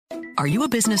Are you a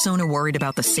business owner worried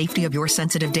about the safety of your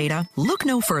sensitive data? Look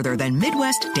no further than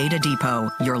Midwest Data Depot,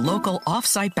 your local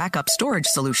off-site backup storage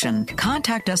solution.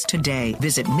 Contact us today.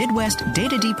 Visit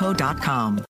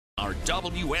MidwestDataDepot.com. Our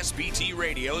WSBT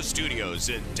Radio studios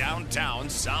in downtown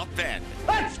South Bend.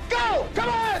 Let's go! Come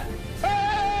on!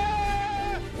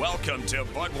 Welcome to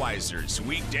Budweiser's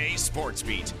Weekday Sports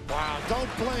Beat. Wow, don't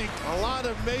blink. A lot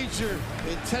of major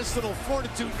intestinal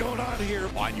fortitude going on here.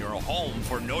 On your home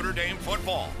for Notre Dame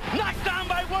football. Knocked down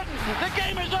by Wooden. The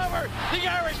game is over. The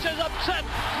Irish is upset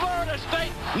Florida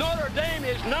State. Notre Dame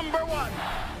is number one.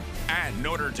 And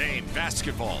Notre Dame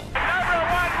basketball. Number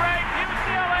one ranked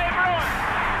UCLA Bruins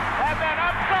have been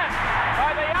upset by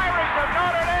the Irish of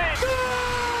Notre Dame.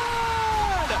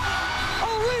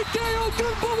 Arike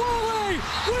Ogunbowale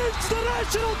wins the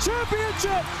national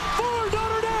championship for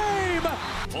Notre Dame.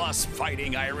 Plus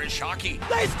Fighting Irish hockey.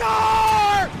 They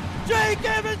score! Jake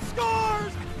Evans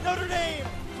scores! Notre Dame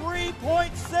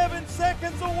 3.7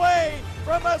 seconds away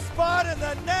from a spot in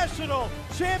the national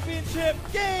championship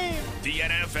game. The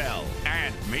NFL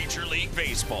and Major League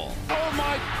Baseball. Oh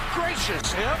my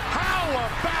gracious, how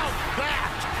about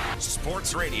that?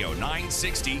 Sports Radio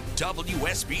 960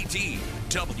 WSBT,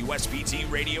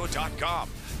 WSBTradio.com,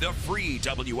 the free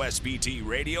WSBT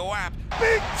radio app.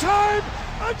 Big time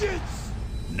Onions!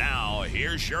 Now,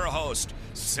 here's your host,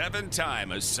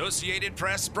 7-time Associated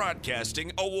Press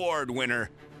Broadcasting Award winner,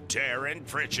 Darren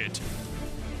Pritchett.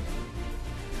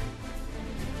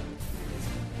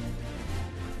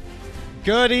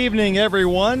 Good evening,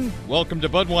 everyone. Welcome to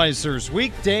Budweiser's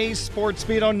Weekday Sports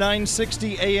Beat on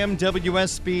 960 AM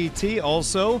WSBT.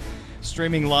 Also,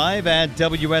 streaming live at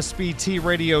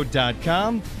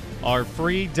WSBTradio.com, our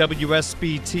free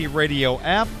WSBT radio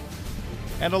app,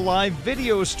 and a live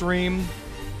video stream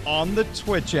on the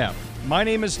Twitch app. My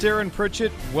name is Darren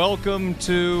Pritchett. Welcome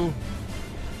to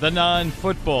the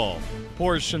non-football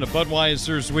portion of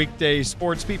Budweiser's Weekday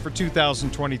Sports Beat for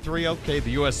 2023. Okay,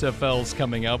 the USFL's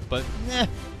coming up, but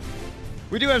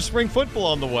we do have spring football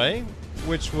on the way,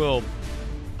 which will,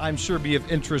 I'm sure, be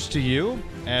of interest to you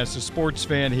as a sports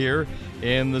fan here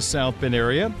in the South Bend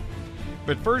area.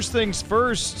 But first things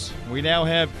first, we now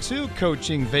have 2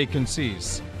 coaching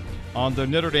vacancies on the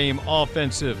Notre Dame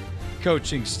offensive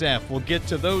coaching staff. We'll get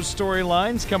to those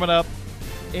storylines coming up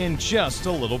in just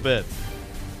a little bit.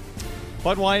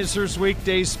 Budweiser's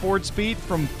Weekday Sports Beat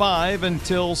from 5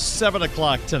 until 7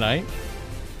 o'clock tonight.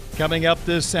 Coming up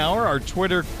this hour, our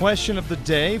Twitter question of the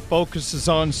day focuses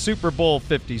on Super Bowl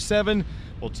 57.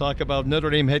 We'll talk about Notre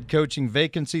Dame head coaching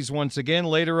vacancies once again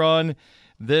later on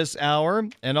this hour.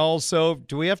 And also,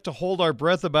 do we have to hold our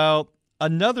breath about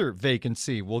another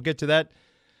vacancy? We'll get to that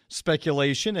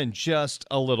speculation in just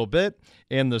a little bit.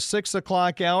 In the 6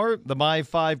 o'clock hour, the My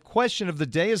 5 question of the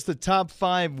day is the top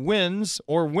 5 wins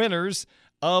or winners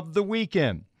of the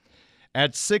weekend.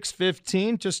 At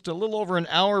 6:15, just a little over an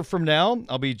hour from now,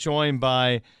 I'll be joined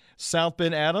by South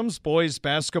Bend Adams boys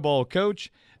basketball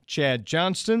coach Chad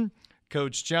Johnston.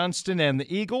 Coach Johnston and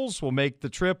the Eagles will make the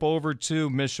trip over to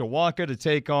Mishawaka to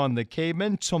take on the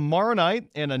Cavemen tomorrow night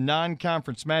in a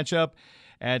non-conference matchup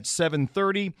at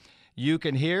 7:30. You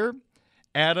can hear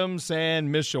Adams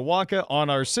and Mishawaka on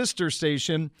our sister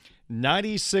station,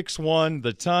 96.1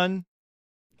 The Ton.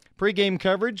 Pre-game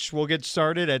coverage will get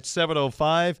started at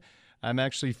 7:05. I'm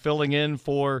actually filling in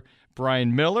for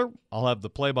Brian Miller. I'll have the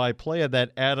play-by-play of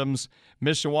that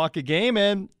Adams-Mishawaka game,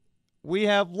 and we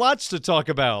have lots to talk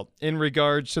about in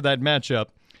regards to that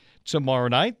matchup tomorrow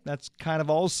night. That's kind of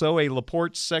also a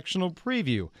LaPorte sectional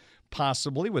preview,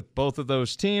 possibly with both of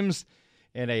those teams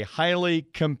in a highly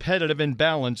competitive and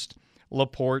balanced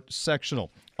LaPorte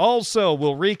sectional. Also,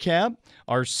 we'll recap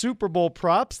our Super Bowl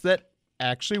props that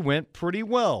actually went pretty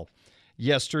well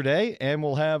yesterday, and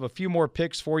we'll have a few more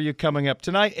picks for you coming up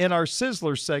tonight in our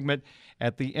Sizzler segment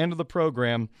at the end of the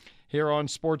program here on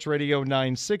Sports Radio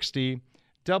 960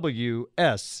 WSBT.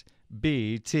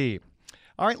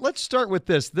 All right, let's start with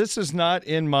this. This is not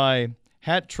in my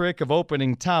hat trick of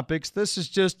opening topics. This is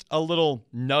just a little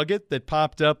nugget that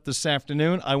popped up this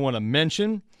afternoon I want to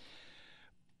mention.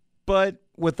 But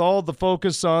with all the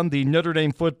focus on the Notre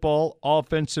Dame football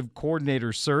offensive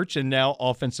coordinator search and now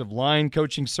offensive line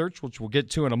coaching search, which we'll get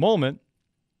to in a moment,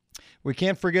 we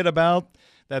can't forget about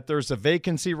that there's a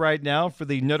vacancy right now for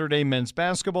the Notre Dame men's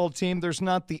basketball team. There's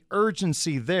not the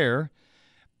urgency there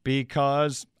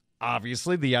because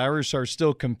obviously, the Irish are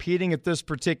still competing at this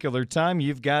particular time.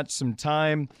 You've got some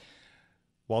time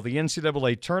while the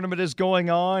NCAA tournament is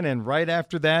going on, and right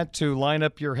after that to line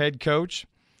up your head coach.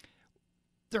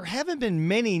 There haven't been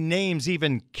many names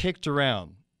even kicked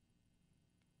around.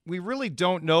 We really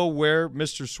don't know where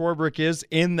Mr. Swarbrick is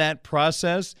in that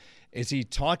process. Is he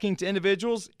talking to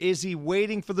individuals? Is he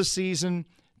waiting for the season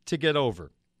to get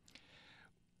over?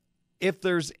 If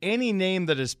there's any name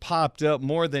that has popped up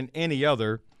more than any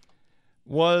other,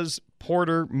 was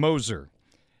Porter Moser.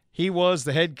 He was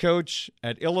the head coach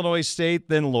at Illinois State,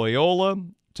 then Loyola,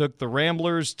 took the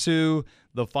Ramblers to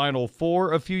the Final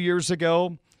Four a few years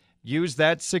ago, used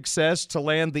that success to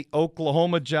land the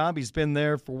Oklahoma job. He's been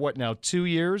there for 2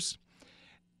 years?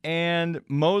 And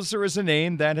Moser is a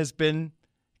name that has been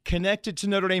connected to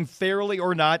Notre Dame fairly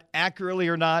or not, accurately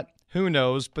or not, who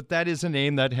knows, but that is a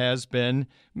name that has been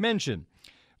mentioned.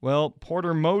 Well,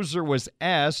 Porter Moser was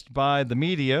asked by the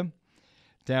media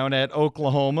down at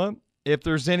Oklahoma if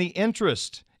there's any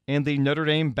interest in the Notre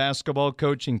Dame basketball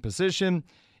coaching position.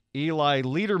 Eli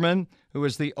Lederman, who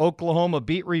is the Oklahoma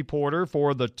beat reporter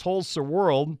for the Tulsa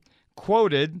World,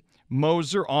 quoted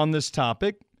Moser on this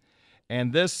topic,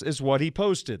 and this is what he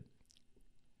posted.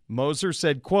 Moser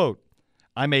said, quote,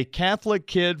 "I'm a Catholic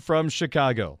kid from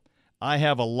Chicago. I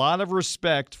have a lot of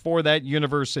respect for that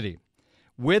university.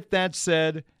 With that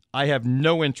said, I have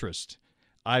no interest.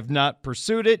 I've not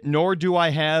pursued it, nor do I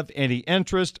have any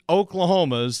interest.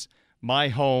 Oklahoma's my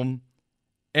home,"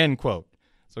 end quote.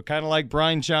 So kind of like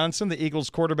Brian Johnson, the Eagles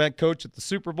quarterback coach at the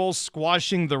Super Bowl,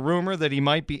 squashing the rumor that he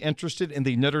might be interested in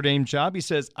the Notre Dame job. He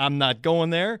says, "I'm not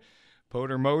going there."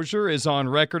 Porter Moser is on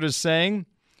record as saying,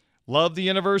 "Love the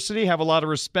university, have a lot of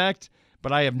respect,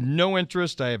 but I have no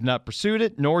interest. I have not pursued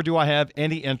it, nor do I have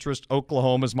any interest.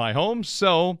 Oklahoma's my home."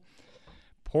 So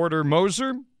Porter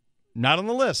Moser, not on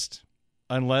the list,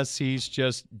 unless he's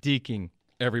just deking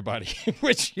everybody,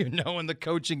 which, in the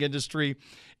coaching industry,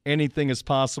 anything is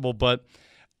possible. But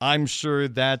I'm sure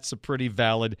that's a pretty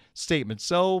valid statement.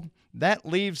 So that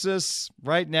leaves us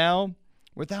right now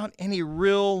without any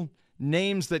real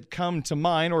names that come to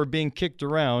mind or being kicked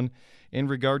around in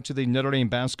regard to the Notre Dame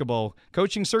basketball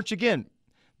coaching search. Again,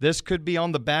 this could be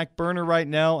on the back burner right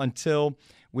now until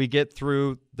we get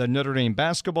through the Notre Dame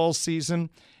basketball season.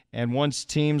 And once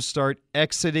teams start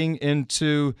exiting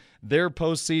into their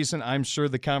postseason, I'm sure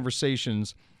the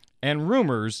conversations and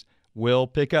rumors will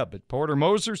pick up. But Porter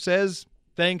Moser says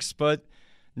thanks, but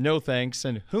no thanks.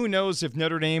 And who knows if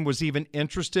Notre Dame was even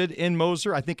interested in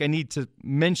Moser. I think I need to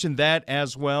mention that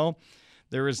as well.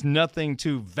 There is nothing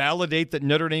to validate that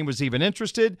Notre Dame was even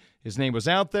interested. His name was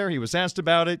out there. He was asked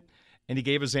about it, and he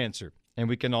gave his answer. And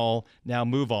we can all now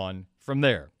move on from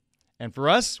there. And for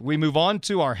us, we move on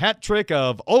to our hat trick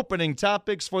of opening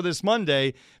topics for this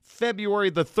Monday, February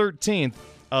the 13th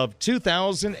of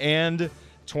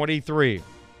 2023.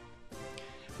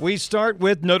 We start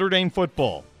with Notre Dame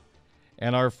football.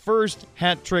 And our first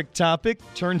hat trick topic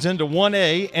turns into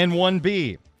 1A and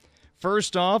 1B.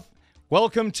 First off,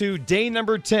 welcome to day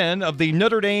number 10 of the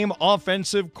Notre Dame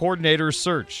offensive coordinator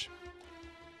search.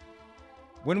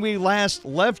 When we last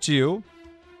left you,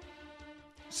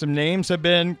 some names have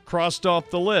been crossed off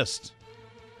the list.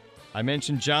 I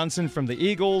mentioned Johnson from the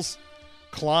Eagles,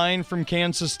 Klein from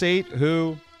Kansas State,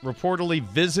 who reportedly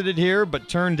visited here but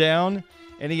turned down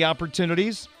any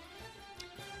opportunities.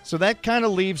 So that kind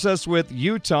of leaves us with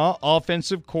Utah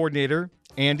offensive coordinator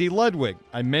Andy Ludwig.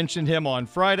 I mentioned him on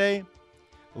Friday.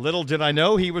 Little did I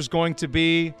know he was going to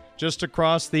be just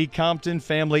across the Compton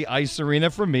Family Ice Arena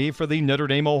from me for the Notre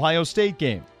Dame-Ohio State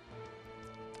game.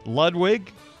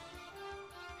 Ludwig,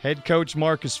 head coach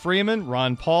Marcus Freeman,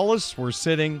 Ron Paulus were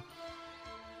sitting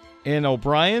in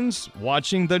O'Brien's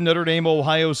watching the Notre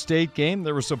Dame-Ohio State game.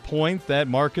 There was a point that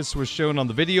Marcus was shown on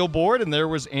the video board, and there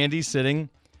was Andy sitting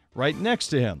right next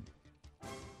to him.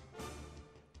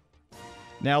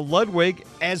 Now, Ludwig,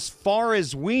 as far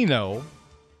as we know,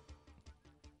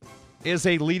 is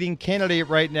a leading candidate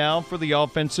right now for the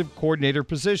offensive coordinator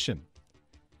position.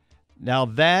 Now,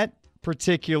 that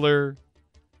particular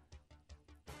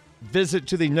visit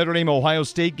to the Notre Dame-Ohio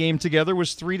State game together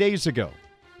was 3 days ago.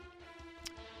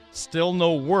 Still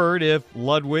no word if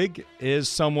Ludwig is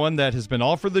someone that has been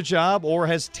offered the job or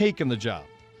has taken the job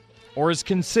or is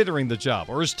considering the job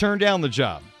or has turned down the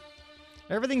job.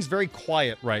 Everything's very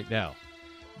quiet right now.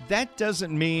 That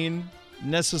doesn't mean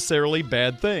necessarily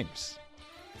bad things.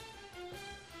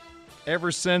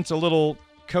 Ever since a little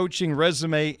coaching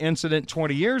resume incident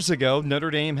 20 years ago,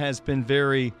 Notre Dame has been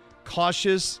very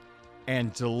cautious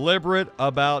and deliberate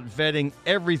about vetting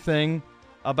everything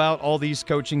about all these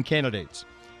coaching candidates.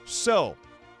 So,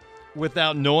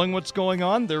 without knowing what's going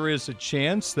on, there is a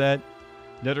chance that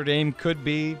Notre Dame could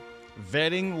be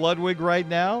vetting Ludwig right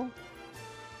now.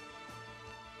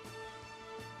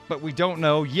 But we don't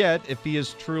know yet if he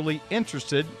is truly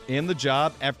interested in the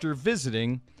job after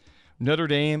visiting Notre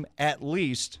Dame at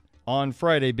least on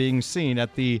Friday being seen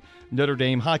at the Notre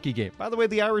Dame hockey game. By the way,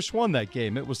 the Irish won that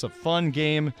game. It was a fun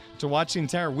game to watch. The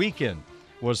entire weekend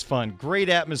was fun. Great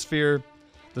atmosphere.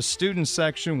 The student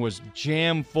section was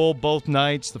jam full both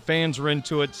nights. The fans were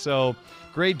into it, so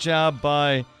great job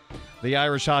by the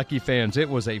Irish hockey fans. It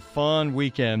was a fun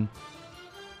weekend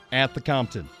at the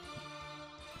Compton.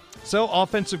 So,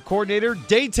 offensive coordinator,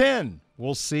 day 10.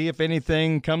 We'll see if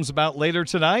anything comes about later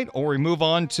tonight, or we move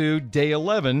on to day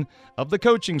 11 of the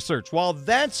coaching search. While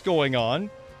that's going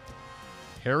on,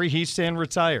 Harry Hiestand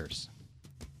retires.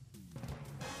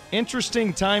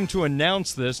 Interesting time to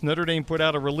announce this. Notre Dame put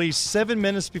out a release 7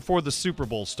 minutes before the Super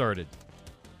Bowl started.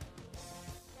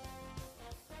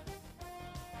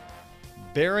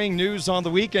 Bearing news on the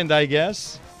weekend, I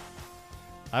guess.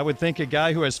 I would think a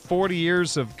guy who has 40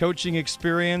 years of coaching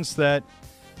experience that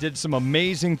did some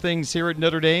amazing things here at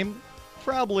Notre Dame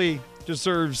probably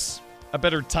deserves a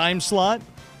better time slot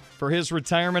for his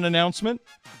retirement announcement.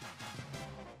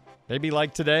 Maybe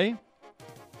like today.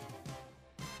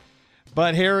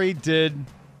 But Harry did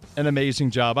an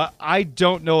amazing job. I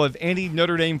don't know of any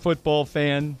Notre Dame football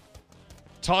fan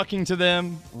talking to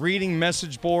them, reading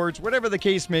message boards, whatever the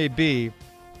case may be,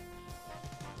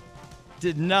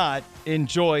 did not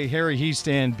enjoy Harry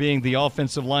Hiestand being the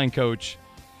offensive line coach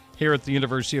here at the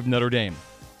University of Notre Dame.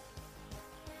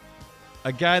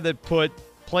 A guy that put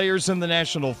players in the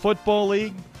National Football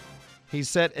League. He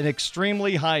set an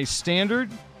extremely high standard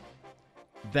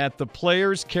that the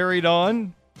players carried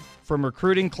on from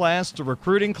recruiting class to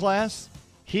recruiting class.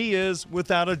 He is,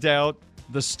 without a doubt,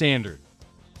 the standard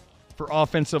for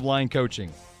offensive line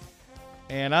coaching.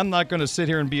 And I'm not going to sit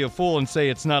here and be a fool and say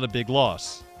it's not a big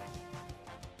loss.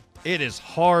 It is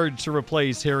hard to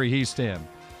replace Harry Hiestand.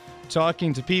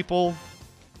 Talking to people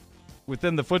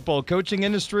within the football coaching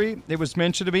industry, it was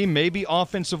mentioned to me maybe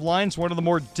offensive line's one of the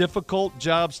more difficult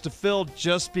jobs to fill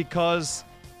just because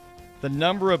the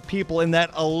number of people in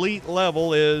that elite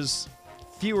level is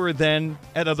fewer than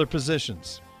at other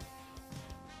positions.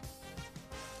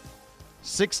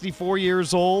 64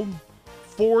 years old,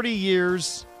 40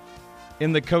 years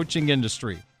in the coaching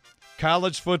industry.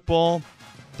 College football,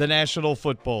 the National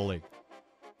Football League.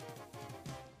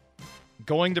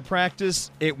 Going to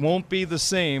practice, it won't be the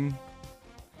same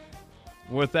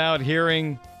without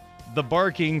hearing the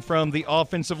barking from the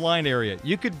offensive line area.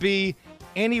 You could be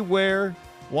anywhere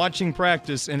watching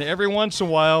practice, and every once in a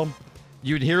while,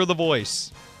 you'd hear the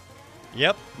voice.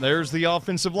 Yep, there's the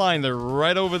offensive line. They're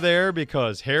right over there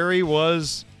because Harry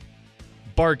was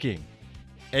barking,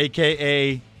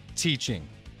 a.k.a. teaching.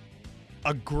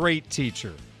 A great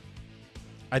teacher.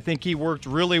 I think he worked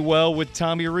really well with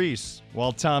Tommy Rees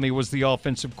while Tommy was the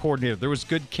offensive coordinator. There was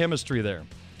good chemistry there.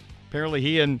 Apparently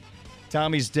he and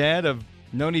Tommy's dad have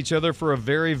known each other for a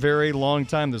very, very long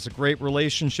time. There's a great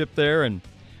relationship there, and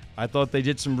I thought they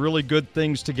did some really good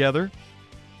things together.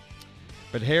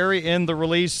 But Harry in the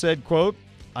release said, quote,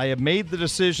 "I have made the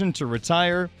decision to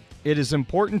retire. It is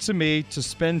important to me to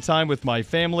spend time with my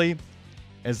family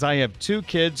as I have 2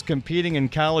 kids competing in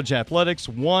college athletics,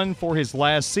 one for his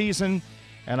last season,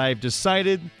 and I have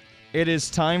decided it is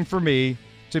time for me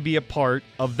to be a part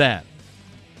of that."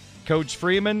 Coach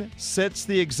Freeman sets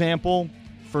the example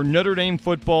for Notre Dame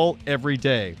football every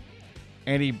day,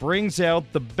 and he brings out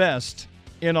the best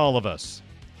in all of us.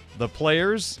 The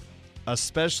players,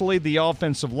 especially the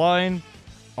offensive line,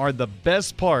 are the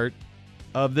best part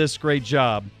of this great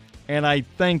job, and I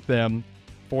thank them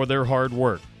for their hard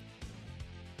work.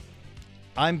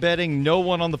 I'm betting no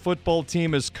one on the football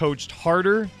team has coached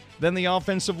harder than the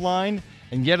offensive line,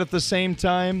 and yet at the same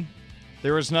time,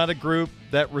 there is not a group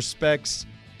that respects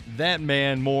that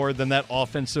man more than that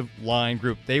offensive line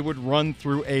group. They would run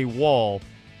through a wall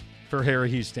for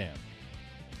Harry Hiestand.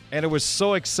 And it was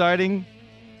so exciting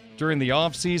during the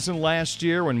offseason last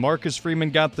year when Marcus Freeman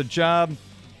got the job.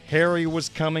 Harry was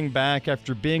coming back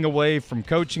after being away from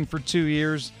coaching for 2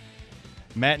 years.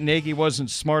 Matt Nagy wasn't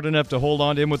smart enough to hold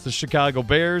on to him with the Chicago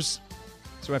Bears.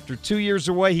 So after 2 years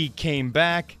away, he came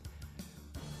back.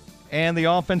 And the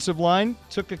offensive line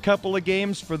took a couple of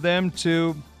games for them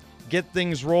to get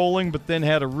things rolling, but then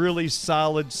had a really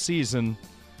solid season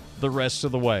the rest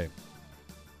of the way.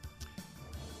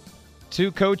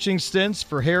 2 coaching stints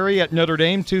for Harry at Notre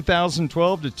Dame,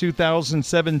 2012 to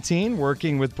 2017,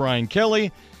 working with Brian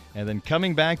Kelly, and then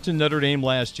coming back to Notre Dame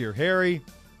last year. Harry,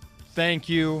 thank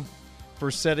you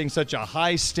for setting such a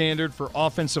high standard for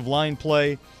offensive line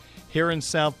play here in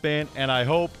South Bend, and I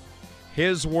hope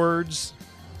his words,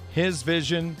 his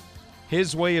vision,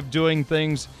 his way of doing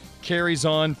things carries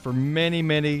on for many,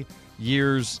 many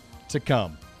years to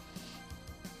come.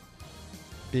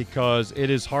 Because it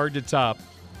is hard to top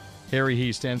Harry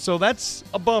Hiestand. So that's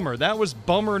a bummer. That was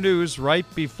bummer news right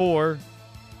before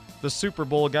the Super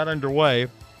Bowl got underway.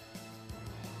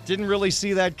 Didn't really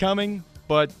see that coming,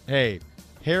 but hey,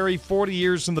 Harry, 40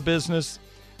 years in the business,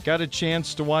 got a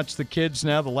chance to watch the kids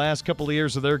now the last couple of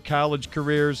years of their college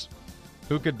careers.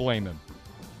 Who could blame him?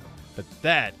 But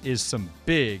that is some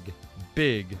big,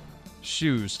 big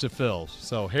shoes to fill.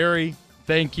 So, Harry,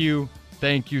 thank you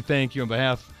on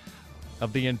behalf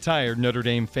of the entire Notre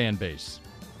Dame fan base.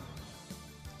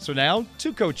 So now,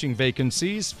 2 coaching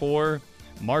vacancies for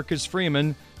Marcus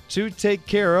Freeman to take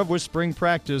care of with spring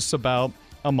practice about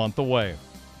a month away.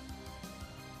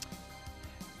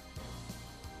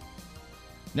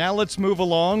 Now let's move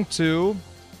along to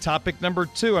topic number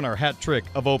 2 in our hat trick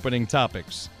of opening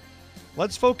topics.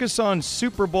 Let's focus on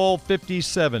Super Bowl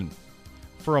 57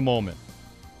 for a moment.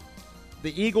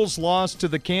 The Eagles lost to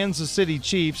the Kansas City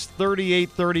Chiefs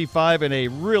 38-35 in a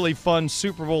really fun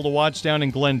Super Bowl to watch down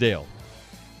in Glendale.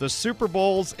 The Super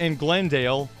Bowls in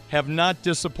Glendale have not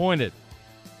disappointed.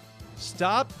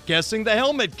 Stop guessing the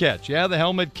helmet catch. Yeah, the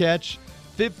helmet catch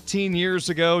 15 years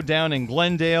ago down in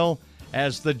Glendale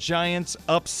as the Giants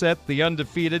upset the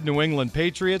undefeated New England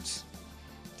Patriots.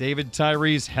 David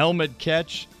Tyree's helmet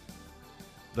catch,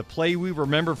 the play we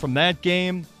remember from that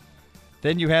game.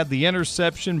 Then you had the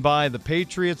interception by the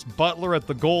Patriots, Butler at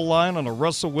the goal line on a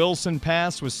Russell Wilson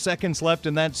pass with seconds left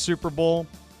in that Super Bowl.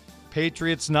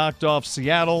 Patriots knocked off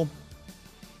Seattle.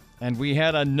 And we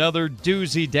had another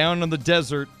doozy down in the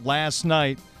desert last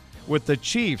night with the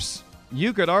Chiefs,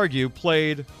 you could argue,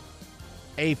 played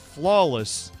a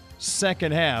flawless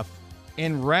second half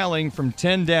in rallying from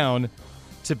 10 down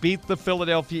to beat the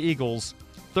Philadelphia Eagles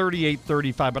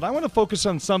 38-35. But I want to focus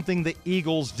on something the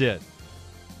Eagles did.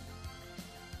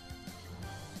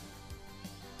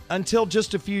 Until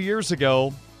just a few years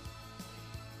ago,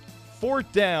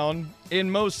 4th down in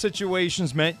most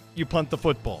situations meant you punt the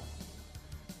football.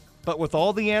 But with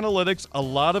all the analytics, a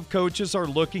lot of coaches are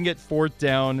looking at 4th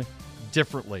down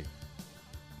differently.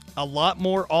 A lot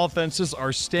more offenses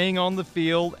are staying on the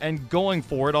field and going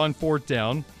for it on 4th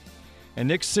down. And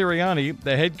Nick Sirianni,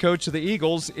 the head coach of the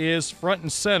Eagles, is front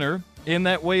and center in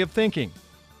that way of thinking.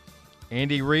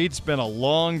 Andy Reid's been a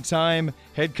long-time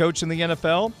head coach in the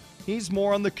NFL. He's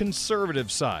more on the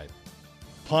conservative side.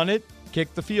 Punt it,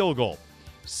 kick the field goal.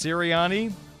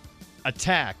 Sirianni,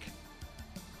 attack.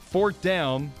 4th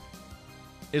down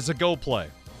is a go play.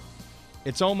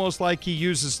 It's almost like he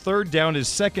uses 3rd down as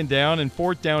 2nd down and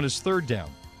 4th down as 3rd down.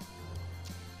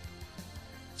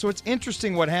 So it's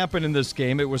interesting what happened in this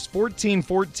game. It was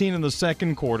 14-14 in the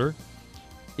second quarter.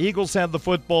 Eagles had the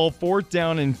football 4th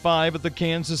down and 5 at the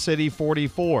Kansas City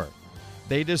 44.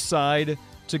 They decide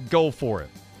to go for it.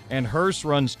 And Hurst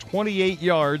runs 28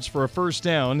 yards for a first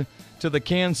down to the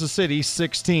Kansas City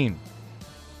 16.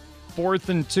 4th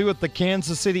and 2 at the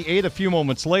Kansas City 8. A few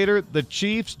moments later, the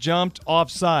Chiefs jumped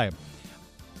offside.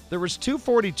 There was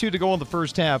 2:42 to go in the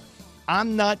first half.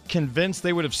 I'm not convinced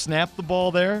they would have snapped the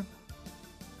ball there.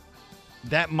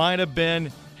 That might have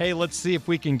been, hey, let's see if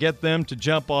we can get them to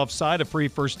jump offside, a free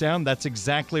first down. That's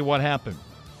exactly what happened.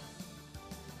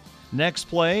 Next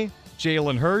play,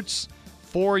 Jalen Hurts,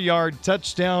 4-yard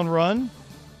touchdown run.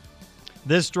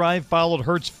 This drive followed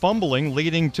Hurts fumbling,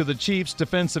 leading to the Chiefs'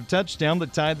 defensive touchdown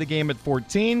that tied the game at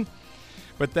 14.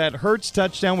 But that Hurts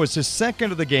touchdown was his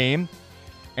second of the game,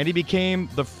 and he became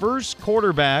the first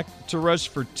quarterback to rush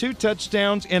for 2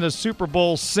 touchdowns in a Super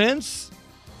Bowl since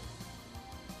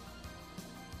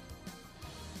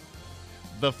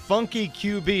the funky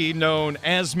QB known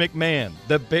as McMahon.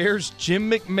 The Bears'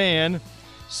 Jim McMahon,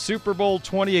 Super Bowl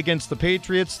 20 against the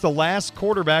Patriots, the last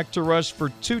quarterback to rush for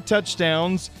 2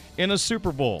 touchdowns in a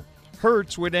Super Bowl.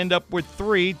 Hurts would end up with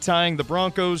 3, tying the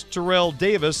Broncos' Terrell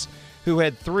Davis, who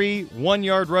had 3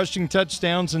 one-yard rushing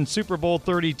touchdowns in Super Bowl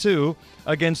 32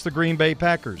 against the Green Bay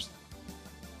Packers.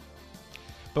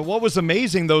 But what was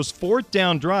amazing, those 4th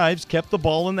down drives kept the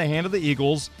ball in the hand of the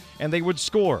Eagles, and they would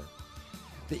score.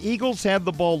 The Eagles had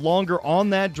the ball longer on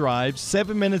that drive,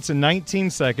 7 minutes and 19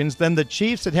 seconds, than the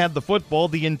Chiefs had the football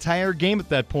the entire game at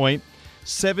that point,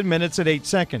 7 minutes and 8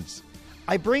 seconds.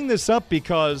 I bring this up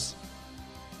because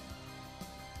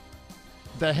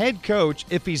the head coach,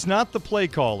 if he's not the play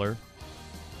caller,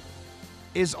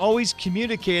 is always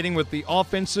communicating with the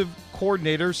offensive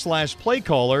coordinator / play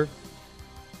caller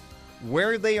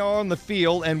where they are on the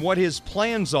field and what his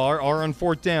plans are on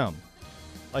 4th down.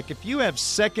 Like if you have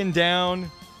 2nd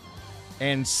down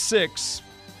and 6,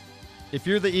 if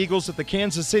you're the Eagles at the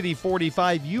Kansas City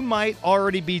 45, you might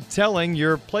already be telling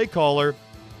your play caller,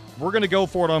 we're going to go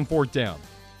for it on 4th down.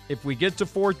 If we get to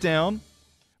 4th down,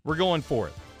 we're going for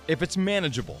it. If it's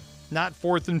manageable. Not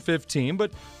 4th and 15,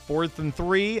 but 4th and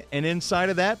 3, and inside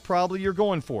of that, probably you're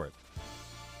going for it.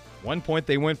 One point,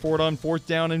 they went for it on 4th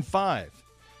down and 5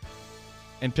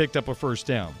 and picked up a first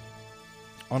down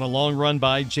on a long run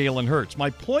by Jalen Hurts. My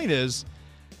point is,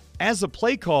 as a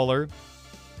play caller,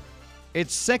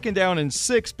 it's 2nd down and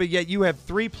 6, but yet you have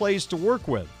 3 plays to work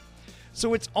with.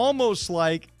 So it's almost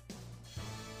like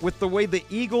with the way the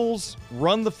Eagles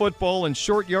run the football in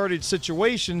short yardage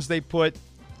situations, they put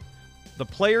the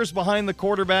players behind the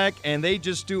quarterback and they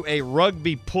just do a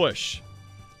rugby push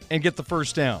and get the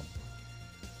first down.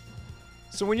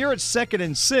 So when you're at 2nd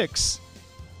and 6,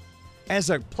 as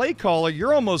a play caller,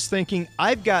 you're almost thinking,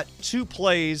 I've got 2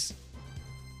 plays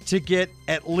to get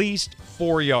at least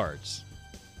 4 yards.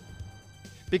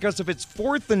 Because if it's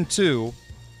 4th and 2,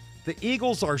 the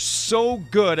Eagles are so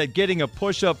good at getting a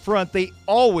push up front, they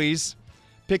always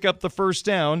pick up the first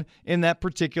down in that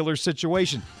particular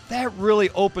situation. That really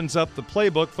opens up the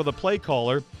playbook for the play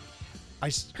caller.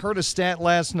 I heard a stat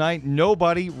last night,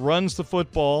 nobody runs the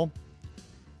football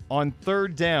on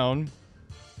 3rd down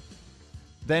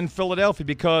than Philadelphia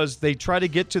because they try to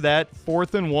get to that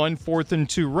 4th and 1, 4th and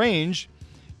 2 range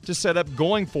to set up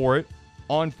going for it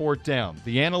on 4th down.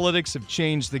 The analytics have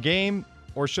changed the game,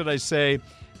 or should I say,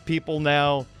 people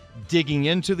now digging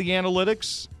into the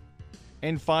analytics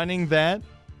and finding that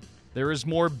there is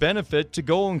more benefit to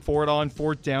going for it on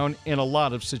 4th down in a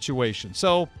lot of situations.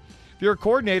 So if you're a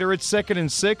coordinator at 2nd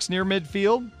and 6 near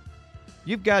midfield,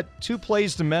 you've got 2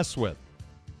 plays to mess with.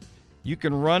 You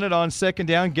can run it on 2nd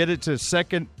down, get it to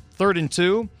 3rd and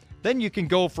 2. Then you can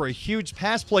go for a huge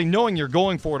pass play knowing you're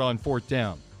going for it on 4th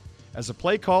down. As a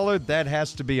play caller, that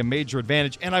has to be a major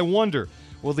advantage. And I wonder,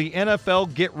 will the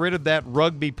NFL get rid of that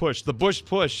rugby push, the Bush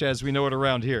push as we know it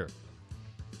around here?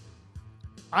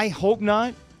 I hope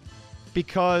not,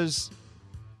 because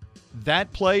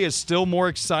that play is still more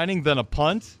exciting than a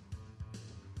punt.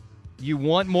 You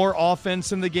want more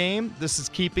offense in the game. This is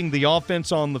keeping the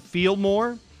offense on the field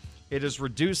more. It is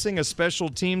reducing a special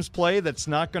teams play that's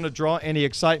not going to draw any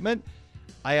excitement.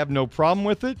 I have no problem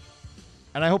with it,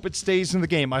 and I hope it stays in the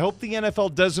game. I hope the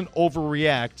NFL doesn't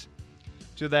overreact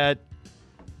to that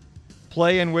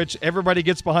play in which everybody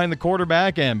gets behind the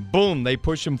quarterback and boom, they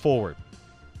push him forward.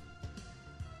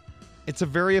 It's a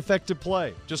very effective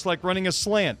play, just like running a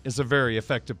slant is a very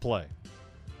effective play.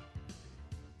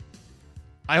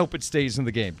 I hope it stays in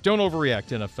the game. Don't overreact,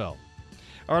 NFL.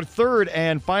 Our third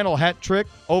and final hat trick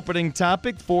opening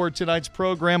topic for tonight's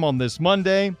program on this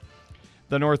Monday,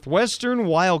 the Northwestern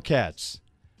Wildcats.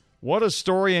 What a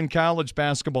story in college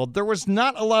basketball. There was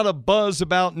not a lot of buzz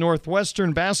about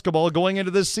Northwestern basketball going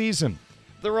into this season.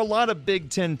 There were a lot of Big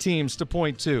Ten teams to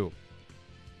point to.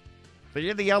 The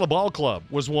Indiana Ball Club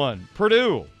was one.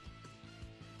 Purdue.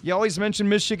 You always mention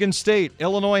Michigan State.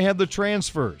 Illinois had the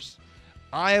transfers.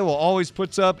 Iowa always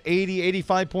puts up 80,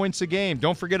 85 points a game.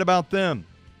 Don't forget about them.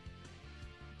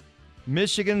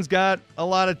 Michigan's got a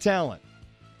lot of talent.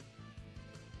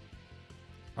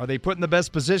 Are they put in the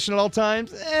best position at all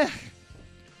times?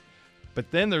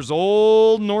 But then there's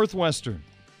old Northwestern.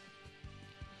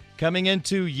 Coming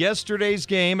into yesterday's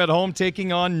game at home,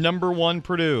 taking on number 1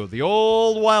 Purdue. The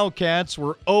old Wildcats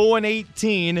were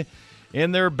 0-18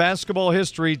 in their basketball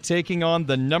history, taking on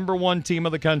the number 1 team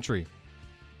of the country.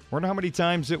 Wonder how many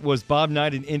times it was Bob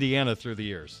Knight in Indiana through the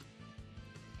years.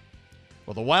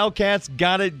 Well, the Wildcats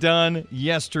got it done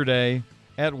yesterday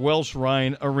at Welsh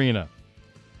Ryan Arena.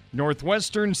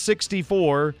 Northwestern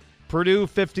 64, Purdue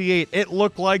 58. It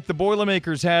looked like the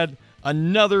Boilermakers had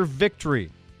another victory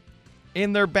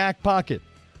in their back pocket.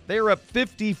 They were up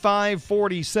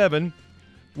 55-47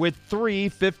 with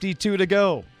 3:52 to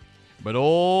go. But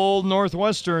old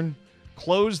Northwestern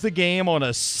closed the game on a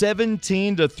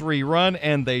 17-3 run,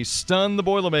 and they stunned the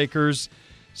Boilermakers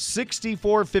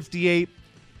 64-58.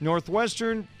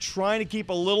 Northwestern trying to keep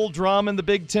a little drama in the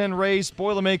Big Ten race.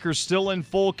 Boilermakers still in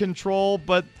full control,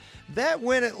 but that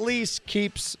win at least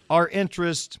keeps our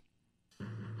interest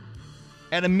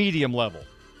at a medium level.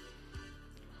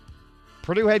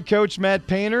 Purdue head coach Matt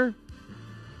Painter,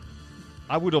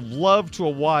 I would have loved to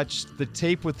have watched the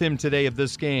tape with him today of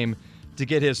this game to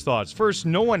get his thoughts. First,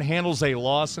 no one handles a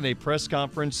loss in a press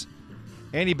conference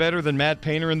any better than Matt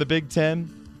Painter in the Big Ten.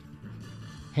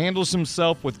 Handles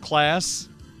himself with class.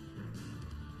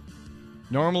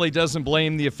 Normally doesn't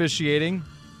blame the officiating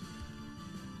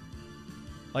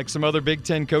like some other Big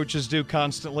Ten coaches do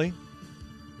constantly.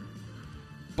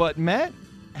 But Matt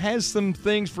has some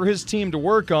things for his team to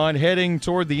work on heading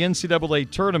toward the NCAA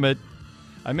tournament.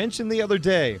 I mentioned the other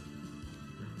day,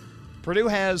 Purdue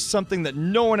has something that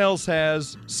no one else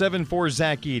has, 7'4"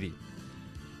 Zach Edey.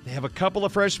 They have a couple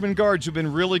of freshman guards who've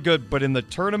been really good, but in the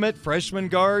tournament, freshman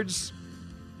guards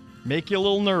make you a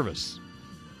little nervous.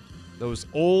 Those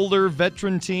older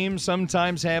veteran teams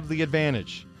sometimes have the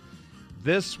advantage.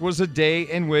 This was a day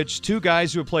in which two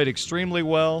guys who have played extremely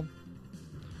well,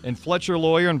 and Fletcher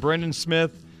Loyer and Brendan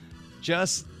Smith,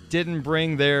 just didn't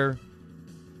bring their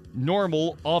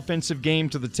normal offensive game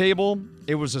to the table.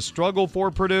 It was a struggle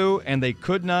for Purdue, and they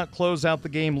could not close out the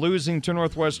game, losing to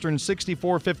Northwestern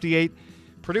 64-58.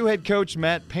 Purdue head coach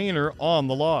Matt Painter on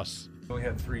the loss. We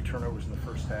had 3 turnovers in the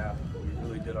first half, but we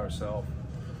really did ourselves.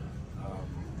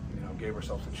 Gave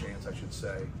ourselves a chance, I should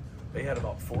say. They had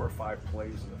about 4 or 5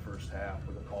 plays in the first half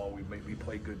with a call. We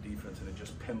played good defense, and it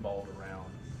just pinballed around,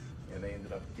 and they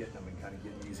ended up getting them and kind of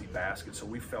getting easy baskets. So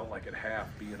we felt like at half,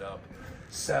 being up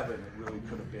 7, it really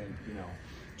could have been,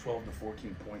 12 to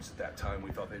 14 points at that time.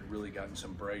 We thought they'd really gotten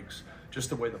some breaks,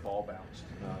 just the way the ball bounced.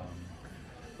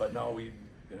 But no,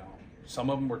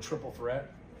 some of them were triple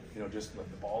threat. Just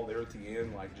like the ball there at the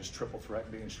end, like just triple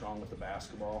threat, being strong with the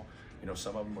basketball.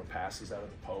 Some of them were passes out of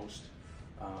the post.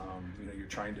 You're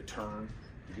trying to turn,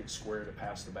 you get square to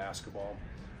pass the basketball.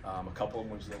 A couple of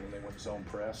them was when they went zone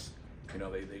press.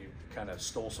 They kind of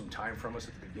stole some time from us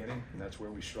at the beginning, and that's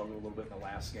where we struggled a little bit in the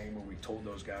last game, where we told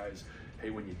those guys, hey,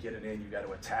 when you get it in, you got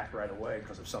to attack right away,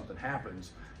 because if something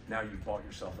happens, now you've bought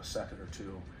yourself a second or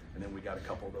two, and then we got a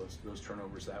couple of those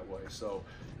turnovers that way. So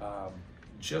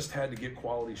just had to get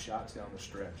quality shots down the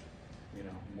stretch,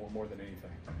 more than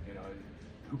anything.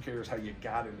 Who cares how you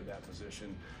got into that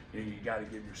position? You got to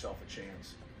give yourself a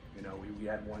chance. We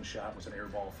had one shot, was an air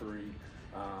ball 3.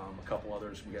 A couple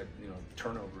others, we had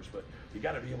turnovers, but you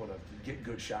got to be able to get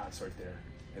good shots right there.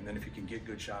 And then if you can get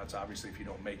good shots, obviously if you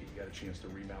don't make it, you got a chance to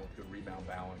rebound with good rebound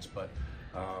balance. But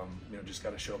just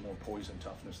got to show more poise and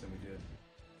toughness than we did.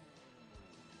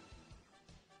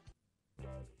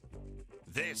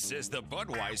 This is the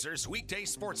Budweiser's Weekday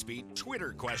Sports Beat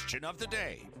Twitter question of the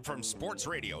day from Sports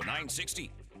Radio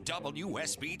 960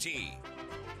 WSBT.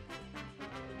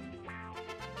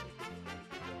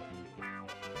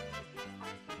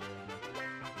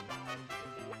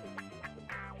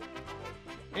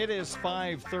 It is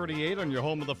 5:38 on your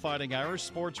home of the Fighting Irish,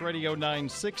 Sports Radio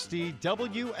 960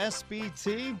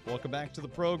 WSBT. Welcome back to the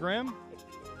program.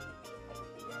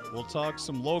 We'll talk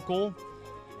some local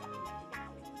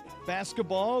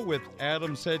basketball with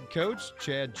Adams head coach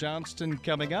Chad Johnston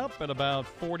coming up in about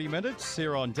 40 minutes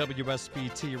here on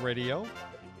WSBT Radio.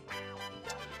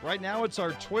 Right now, it's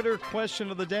our Twitter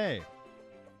question of the day.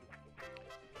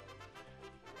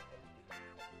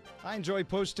 I enjoy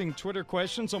posting Twitter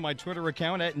questions on my Twitter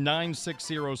account at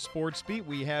 960SportsBeat.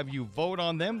 We have you vote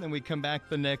on them, then we come back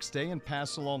the next day and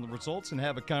pass along the results and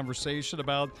have a conversation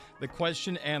about the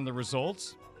question and the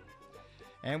results.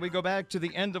 And we go back to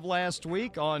the end of last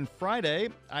week. On Friday,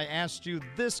 I asked you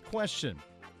this question.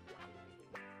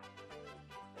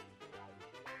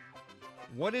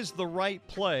 What is the right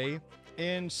play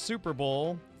in Super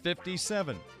Bowl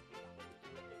 57?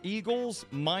 Eagles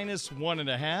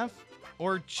 -1.5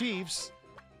 or Chiefs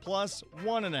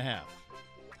 +1.5?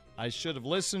 I should have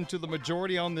listened to the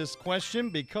majority on this question,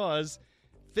 because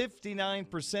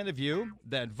 59% of you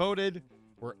that voted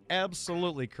were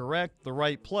absolutely correct. The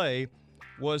right play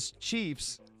was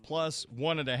Chiefs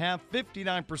 +1.5.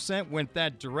 59% went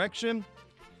that direction.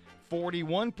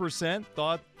 41%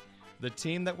 thought the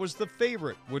team that was the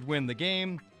favorite would win the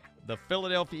game. The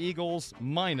Philadelphia Eagles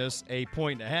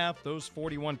 -1.5. Those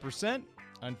 41%,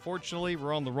 unfortunately,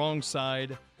 were on the wrong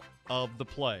side of the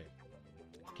play.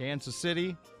 Kansas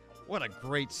City, what a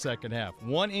great second half.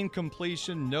 1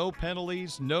 incompletion, no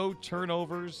penalties, no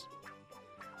turnovers.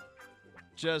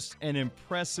 Just an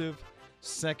impressive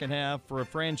second half for a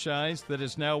franchise that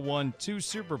has now won 2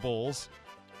 Super Bowls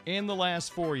in the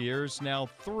last 4 years, now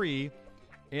 3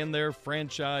 in their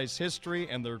franchise history,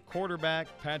 and their quarterback,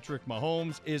 Patrick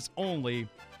Mahomes, is only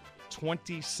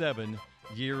 27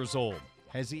 years old.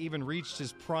 Has he even reached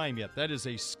his prime yet? That is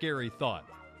a scary thought.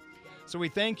 So we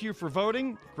thank you for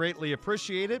voting. Greatly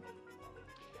appreciate it.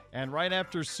 And right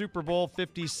after Super Bowl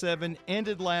 57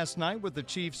 ended last night with the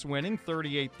Chiefs winning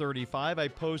 38-35, I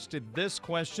posted this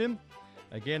question,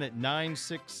 again at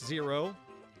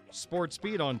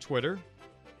 960SportsBeat on Twitter.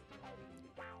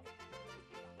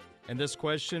 And this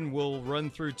question will run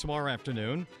through tomorrow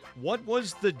afternoon. What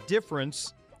was the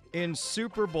difference in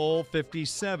Super Bowl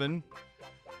 57?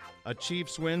 A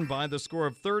Chiefs win by the score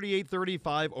of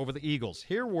 38-35 over the Eagles.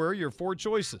 Here were your 4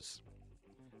 choices.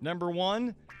 Number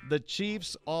 1, the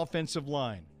Chiefs' offensive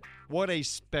line. What a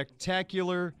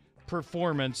spectacular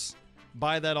performance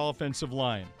by that offensive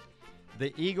line.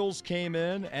 The Eagles came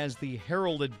in as the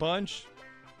heralded bunch.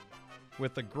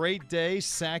 with a great day,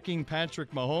 sacking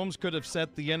Patrick Mahomes. Could have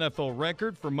set the NFL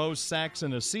record for most sacks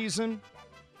in a season.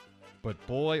 But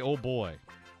boy, oh boy,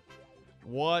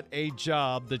 what a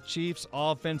job the Chiefs'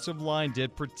 offensive line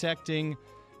did protecting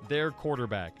their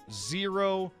quarterback.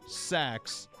 0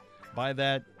 sacks by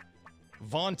that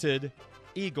vaunted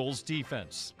Eagles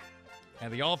defense.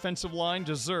 And the offensive line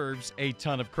deserves a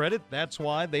ton of credit. That's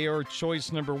why they are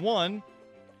choice number 1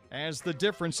 as the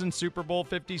difference in Super Bowl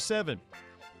 57.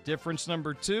 Difference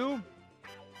number 2,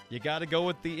 you got to go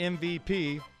with the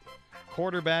MVP,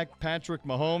 quarterback Patrick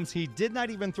Mahomes. He did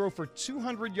not even throw for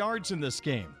 200 yards in this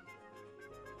game.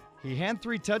 He had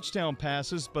 3 touchdown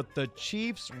passes, but the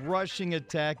Chiefs' rushing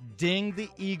attack dinged the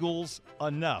Eagles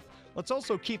enough. Let's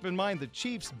also keep in mind the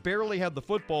Chiefs barely had the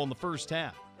football in the first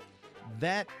half.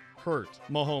 That hurt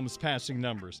Mahomes' passing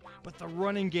numbers, but the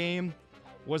running game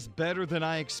was better than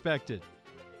I expected.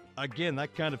 Again,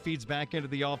 that kind of feeds back into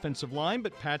the offensive line,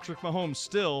 but Patrick Mahomes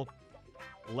still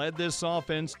led this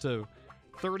offense to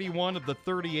 31 of the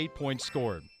 38 points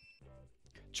scored.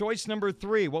 Choice number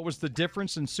 3, what was the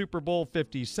difference in Super Bowl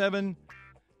 57?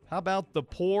 How about the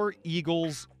poor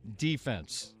Eagles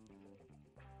defense?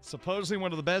 Supposedly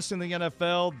one of the best in the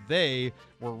NFL, they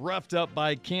were roughed up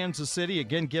by Kansas City,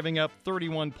 again giving up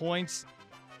 31 points.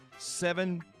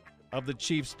 7 of the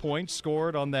Chiefs' points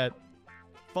scored on that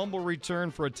fumble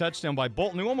return for a touchdown by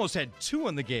Bolton, who almost had 2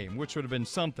 in the game, which would have been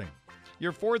something.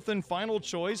 Your 4th and final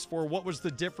choice for what was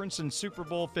the difference in Super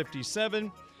Bowl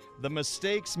 57? The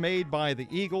mistakes made by the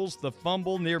Eagles, the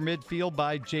fumble near midfield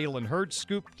by Jalen Hurts,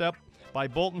 scooped up by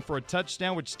Bolton for a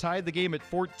touchdown, which tied the game at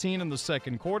 14 in the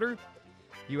second quarter.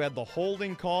 You had the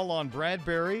holding call on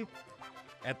Bradbury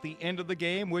at the end of the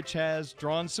game, which has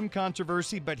drawn some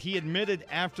controversy, but he admitted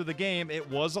after the game it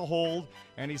was a hold,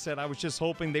 and he said, I was just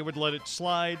hoping they would let it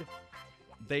slide.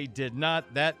 They did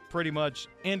not. That pretty much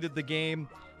ended the game.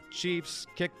 Chiefs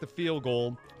kicked the field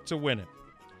goal to win it.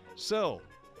 So,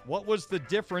 what was the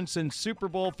difference in Super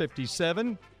Bowl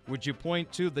 57? Would you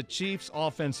point to the Chiefs'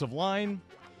 offensive line,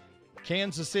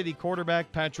 Kansas City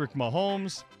quarterback Patrick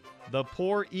Mahomes, the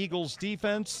poor Eagles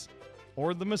defense,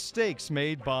 or the mistakes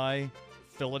made by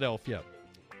Philadelphia?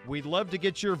 We'd love to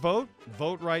get your vote.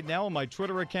 Vote right now on my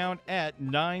Twitter account at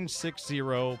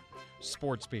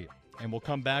 960SportsBeat. And we'll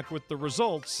come back with the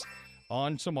results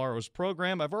on tomorrow's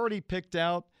program. I've already picked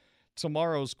out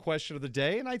tomorrow's question of the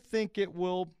day, and I think it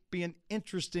will be an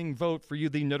interesting vote for you,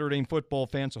 the Notre Dame football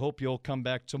fans. I hope you'll come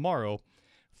back tomorrow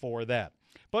for that.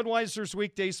 Budweiser's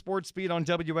Weekday Sports Beat on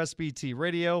WSBT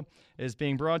Radio is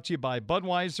being brought to you by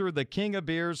Budweiser, the king of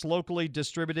beers, locally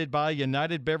distributed by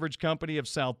United Beverage Company of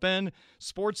South Bend.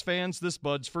 Sports fans, this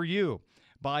Bud's for you.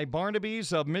 By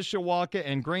Barnaby's of Mishawaka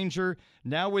and Granger,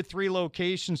 now with 3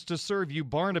 locations to serve you.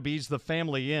 Barnaby's, the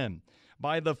family inn.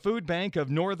 By the Food Bank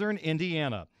of Northern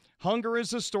Indiana. Hunger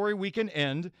is a story we can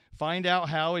end. Find out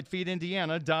how at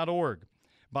feedindiana.org.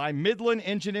 By Midland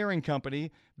Engineering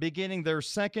Company, beginning their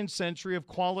 2nd century of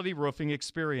quality roofing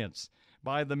experience.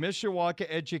 By the Mishawaka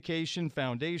Education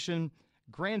Foundation,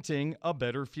 granting a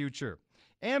better future.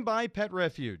 And by Pet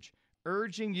Refuge,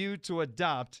 urging you to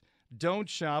adopt, don't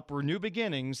shop, where new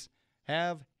beginnings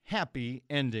have happy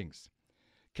endings.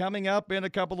 Coming up in a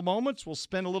couple of moments, we'll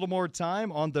spend a little more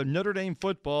time on the Notre Dame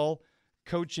football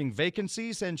coaching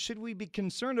vacancies, and should we be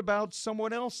concerned about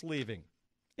someone else leaving?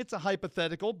 It's a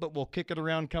hypothetical, but we'll kick it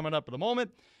around coming up in a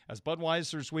moment as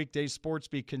Budweiser's Weekday Sports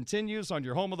Beat continues on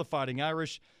your home of the Fighting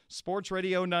Irish, Sports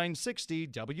Radio 960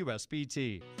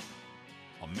 WSBT.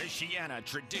 A Michiana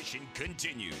tradition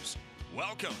continues.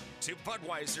 Welcome to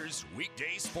Budweiser's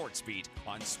Weekday Sports Beat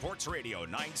on Sports Radio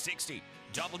 960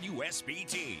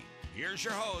 WSBT. Here's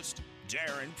your host,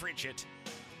 Darren Pritchett.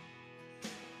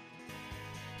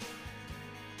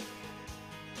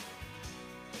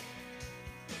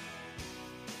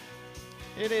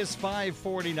 It is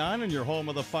 5:49 on your home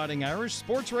of the Fighting Irish,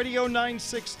 Sports Radio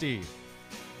 960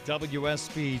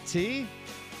 WSBT.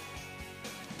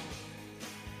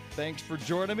 Thanks for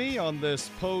joining me on this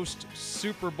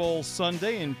post-Super Bowl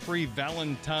Sunday and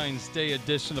pre-Valentine's Day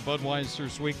edition of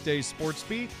Budweiser's Weekday Sports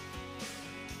Beat.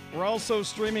 We're also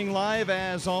streaming live,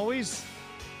 as always,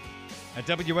 at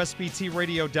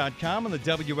WSBTradio.com and the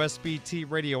WSBT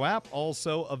Radio app.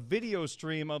 Also, a video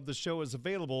stream of the show is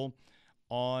available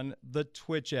on the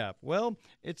Twitch app. Well,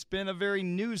 it's been a very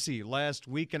newsy last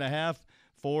week and a half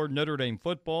for Notre Dame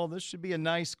football. This should be a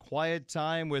nice, quiet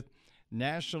time with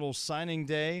National Signing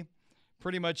Day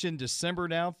pretty much in December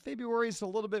now. February is a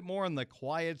little bit more on the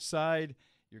quiet side.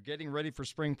 You're getting ready for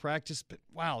spring practice, but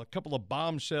wow, a couple of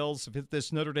bombshells have hit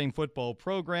this Notre Dame football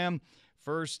program.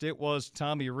 First, it was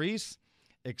Tommy Rees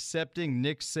accepting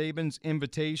Nick Saban's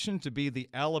invitation to be the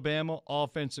Alabama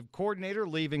offensive coordinator,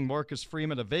 leaving Marcus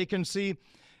Freeman a vacancy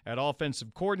at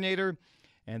offensive coordinator.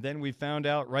 And then we found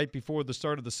out right before the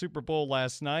start of the Super Bowl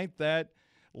last night that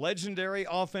legendary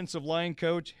offensive line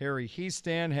coach Harry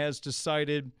Hiestand has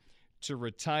decided to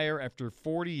retire after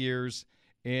 40 years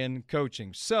in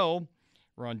coaching. So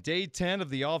we're on day 10 of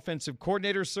the offensive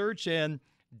coordinator search and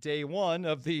day 1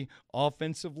 of the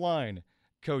offensive line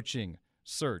coaching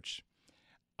search.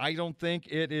 I don't think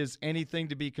it is anything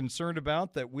to be concerned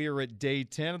about that we are at day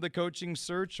 10 of the coaching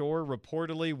search, or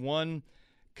reportedly one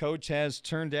coach has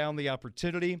turned down the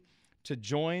opportunity to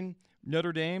join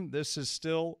Notre Dame. This is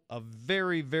still a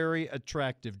very, very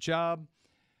attractive job.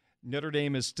 Notre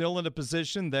Dame is still in a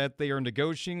position that they are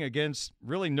negotiating against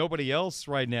really nobody else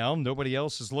right now. Nobody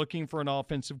else is looking for an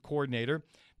offensive coordinator.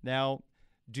 Now,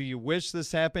 do you wish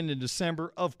this happened in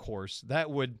December? Of course.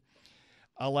 That would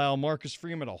allow Marcus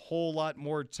Freeman a whole lot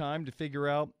more time to figure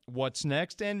out what's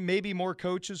next, and maybe more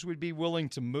coaches would be willing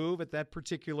to move at that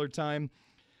particular time.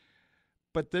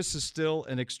 But this is still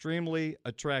an extremely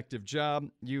attractive job.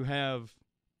 You have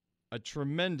a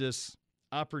tremendous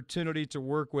opportunity to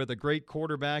work with a great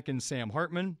quarterback in Sam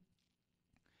Hartman.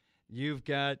 You've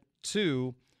got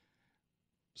 2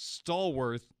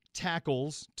 stalwart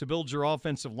tackles to build your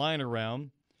offensive line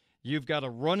around. You've got a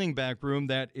running back room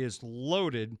that is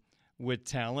loaded with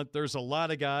talent. There's a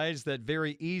lot of guys that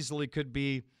very easily could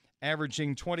be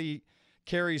averaging 20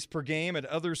 carries per game at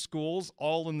other schools,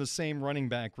 all in the same running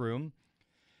back room.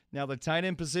 Now, the tight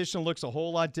end position looks a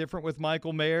whole lot different with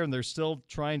Michael Mayer, and they're still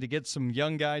trying to get some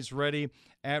young guys ready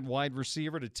at wide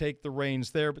receiver to take the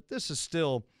reins there. But this is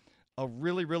still a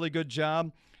really, really good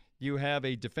job. You have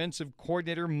a defensive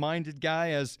coordinator-minded guy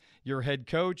as your head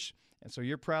coach, and so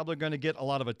you're probably going to get a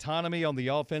lot of autonomy on the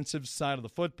offensive side of the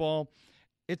football.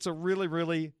 It's a really,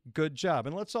 really good job.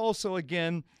 And let's also,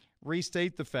 again,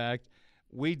 restate the fact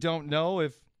we don't know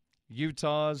if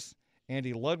Utah's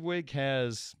Andy Ludwig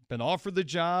has been offered the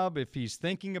job, if he's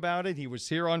thinking about it. He was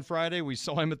here on Friday. We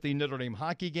saw him at the Notre Dame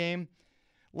hockey game.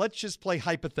 Let's just play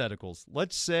hypotheticals.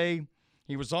 Let's say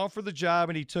he was offered the job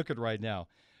and he took it right now.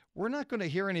 We're not going to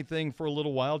hear anything for a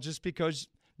little while just because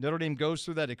Notre Dame goes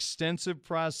through that extensive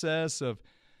process of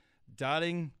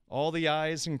dotting all the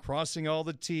I's and crossing all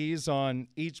the T's on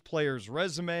each player's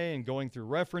resume and going through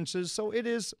references. So it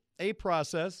is a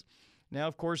process. Now,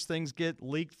 of course, things get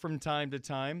leaked from time to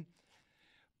time.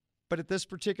 But at this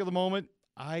particular moment,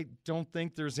 I don't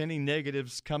think there's any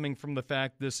negatives coming from the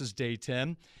fact this is day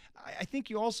 10. I think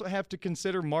you also have to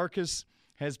consider Marcus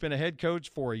has been a head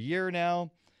coach for a year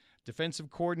now, defensive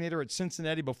coordinator at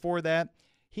Cincinnati before that.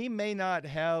 He may not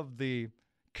have the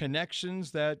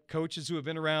connections that coaches who have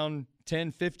been around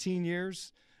 10, 15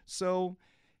 years. So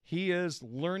he is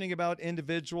learning about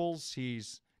individuals.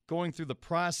 He's going through the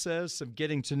process of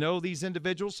getting to know these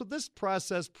individuals. So this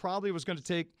process probably was going to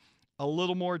take a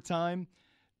little more time.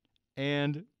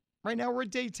 And right now we're at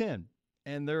day 10,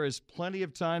 and there is plenty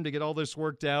of time to get all this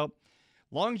worked out.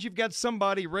 Long as you've got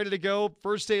somebody ready to go,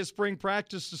 first day of spring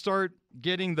practice to start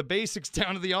getting the basics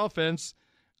down to the offense,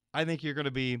 I think you're going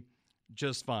to be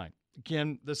just fine.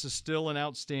 Again, this is still an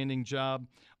outstanding job.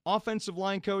 Offensive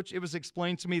line coach, it was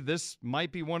explained to me this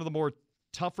might be one of the more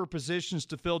tougher positions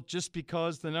to fill just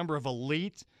because the number of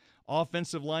elite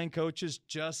offensive line coaches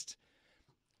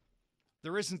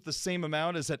there isn't the same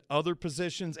amount as at other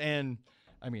positions. And,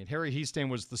 I mean, Harry Hiestand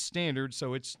was the standard,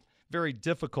 so it's very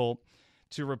difficult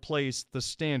to replace the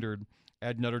standard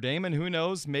at Notre Dame. And who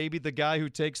knows, maybe the guy who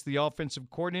takes the offensive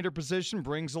coordinator position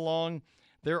brings along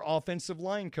their offensive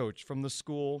line coach from the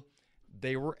school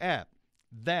they were at.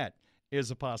 That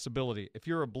is a possibility. If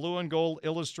you're a Blue and Gold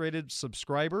Illustrated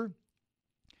subscriber,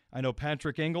 I know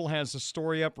Patrick Engel has a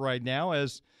story up right now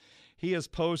as he has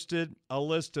posted a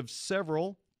list of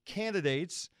several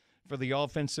candidates for the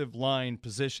offensive line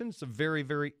position. It's a very,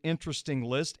 very interesting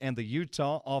list, and the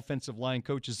Utah offensive line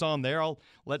coach is on there. I'll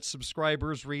let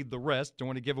subscribers read the rest. Don't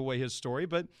want to give away his story,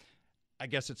 but I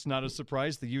guess it's not a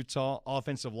surprise. The Utah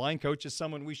offensive line coach is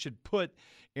someone we should put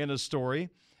in a story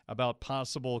about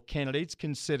possible candidates,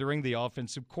 considering the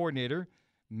offensive coordinator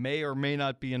may or may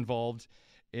not be involved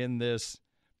in this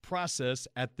process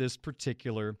at this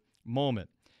particular moment.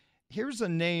 Here's a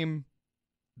name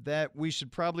that we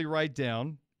should probably write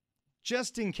down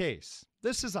just in case.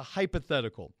 This is a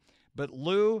hypothetical, but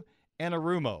Lou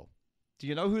Anarumo, do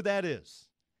you know who that is?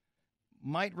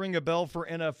 Might ring a bell for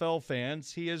NFL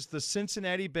fans. He is the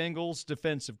Cincinnati Bengals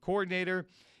defensive coordinator.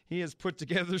 He has put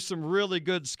together some really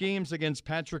good schemes against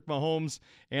Patrick Mahomes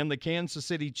and the Kansas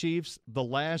City Chiefs the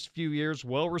last few years,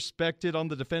 well respected on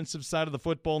the defensive side of the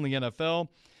football in the NFL.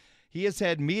 he has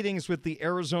had meetings with the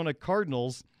Arizona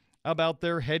Cardinals about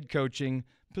their head coaching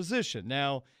position.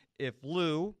 Now, if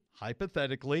Lou,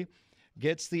 hypothetically,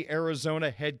 gets the Arizona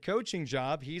head coaching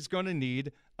job, he's going to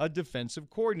need a defensive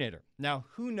coordinator. Now,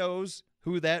 who knows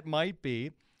who that might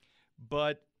be,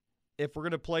 but if we're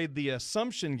going to play the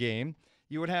assumption game,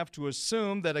 you would have to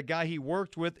assume that a guy he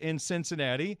worked with in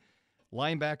Cincinnati,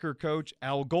 linebacker coach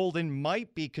Al Golden,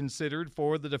 might be considered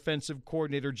for the defensive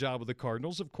coordinator job of the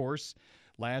Cardinals. Of course,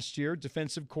 last year,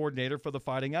 defensive coordinator for the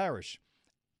Fighting Irish.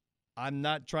 I'm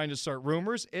not trying to start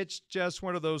rumors. It's just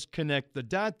one of those connect the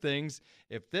dot things.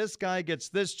 If this guy gets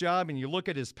this job and you look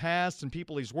at his past and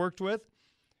people he's worked with,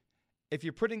 if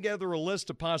you're putting together a list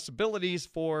of possibilities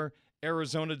for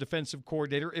Arizona defensive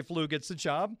coordinator, if Lou gets the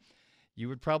job, you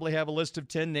would probably have a list of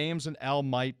 10 names, and Al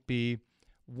might be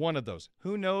one of those.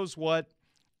 Who knows what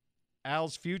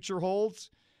Al's future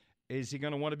holds? Is he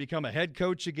going to want to become a head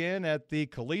coach again at the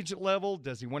collegiate level?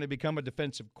 Does he want to become a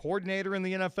defensive coordinator in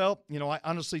the NFL? I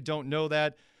honestly don't know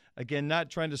that. Again, not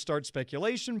trying to start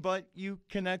speculation, but you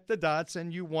connect the dots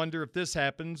and you wonder, if this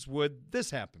happens, would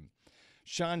this happen?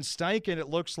 Sean Steichen, it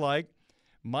looks like,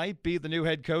 might be the new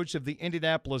head coach of the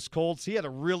Indianapolis Colts. He had a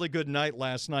really good night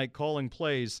last night calling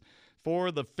plays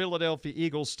for the Philadelphia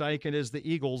Eagles. Steichen is the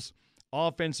Eagles'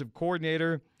 offensive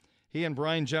coordinator. He and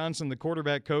Brian Johnson, the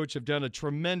quarterback coach, have done a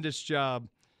tremendous job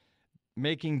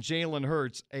making Jalen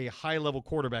Hurts a high-level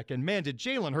quarterback. And, man, did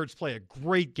Jalen Hurts play a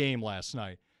great game last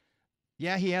night.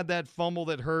 Yeah, he had that fumble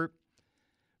that hurt,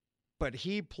 but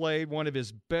he played one of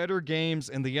his better games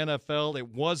in the NFL. It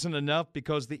wasn't enough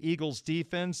because the Eagles'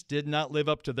 defense did not live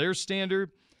up to their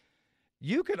standard.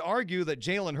 You could argue that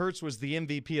Jalen Hurts was the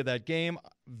MVP of that game.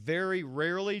 Very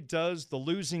rarely does the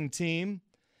losing team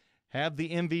have the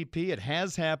MVP. It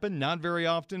has happened, not very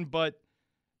often, but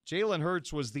Jalen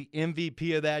Hurts was the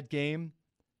MVP of that game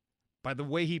by the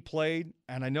way he played.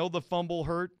 And I know the fumble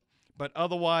hurt, but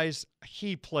otherwise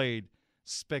he played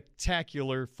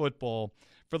spectacular football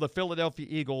for the Philadelphia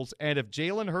Eagles. And if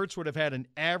Jalen Hurts would have had an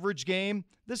average game,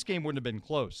 this game wouldn't have been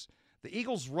close. The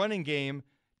Eagles' running game,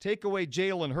 take away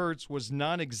Jalen Hurts, was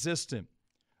non-existent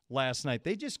last night.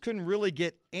 They just couldn't really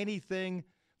get anything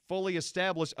fully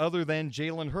established other than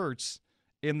Jalen Hurts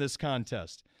in this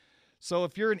contest. So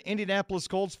if you're an Indianapolis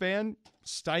Colts fan,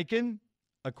 Steichen,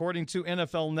 according to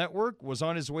NFL Network, was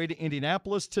on his way to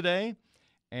Indianapolis today,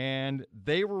 and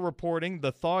they were reporting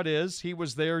the thought is he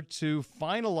was there to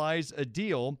finalize a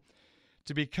deal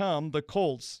to become the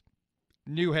Colts'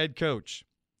 new head coach.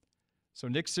 So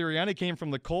Nick Sirianni came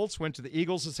from the Colts, went to the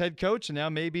Eagles as head coach, and now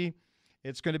maybe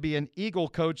it's going to be an Eagle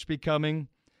coach becoming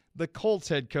the Colts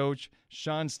head coach.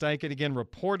 Sean Steichen, again,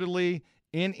 reportedly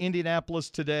in Indianapolis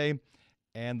today.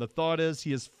 And the thought is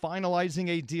he is finalizing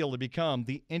a deal to become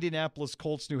the Indianapolis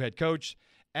Colts' new head coach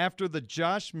after the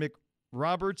Josh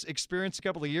McRoberts experience a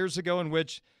couple of years ago, in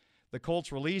which the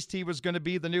Colts released he was going to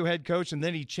be the new head coach, and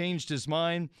then he changed his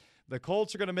mind. The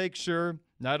Colts are going to make sure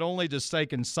not only does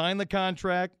Steichen sign the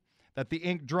contract, that the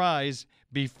ink dries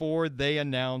before they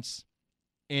announce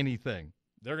anything.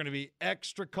 They're going to be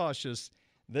extra cautious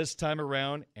this time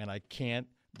around, and I can't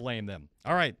blame them.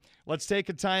 All right, let's take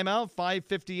a timeout.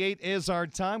 5:58 is our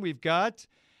time. We've got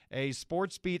a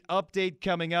Sports Beat update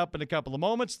coming up in a couple of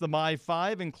moments. The My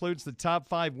 5 includes the top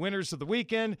 5 winners of the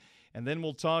weekend, and then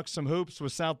we'll talk some hoops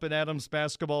with South Bend Adams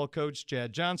basketball coach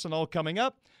Chad Johnson, all coming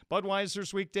up.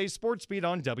 Budweiser's Weekday Sports Beat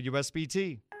on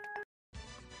WSBT.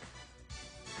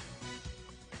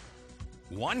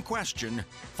 One question,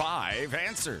 5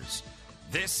 answers.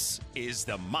 This is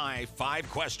the My 5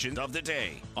 Question of the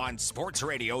Day on Sports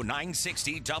Radio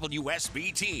 960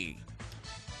 WSBT.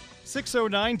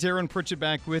 6:09, Darren Pritchett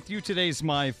back with you. Today's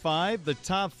My 5, the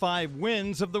top 5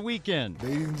 wins of the weekend.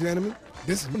 Ladies and gentlemen,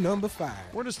 this is number 5.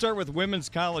 We're going to start with women's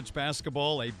college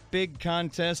basketball, a big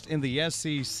contest in the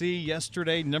SEC.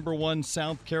 Yesterday, number 1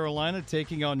 South Carolina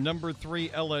taking on number 3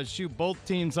 LSU. Both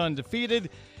teams undefeated,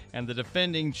 and the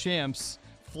defending champs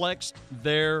flexed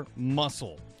their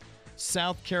muscle.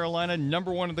 South Carolina,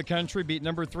 number 1 in the country, beat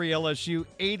number 3 LSU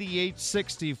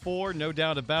 88-64, no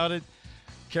doubt about it.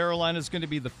 Carolina's going to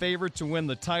be the favorite to win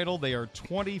the title. They are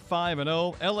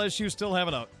 25-0. LSU still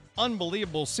having an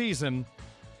unbelievable season.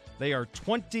 They are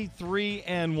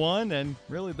 23-1, and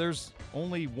really there's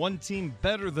only one team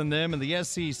better than them in the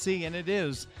SEC, and it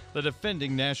is the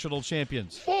defending national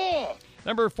champions. 4.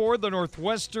 Number 4, the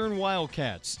Northwestern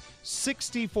Wildcats.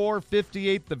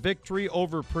 64-58, the victory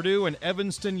over Purdue and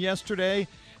Evanston yesterday.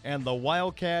 And the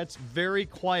Wildcats very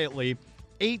quietly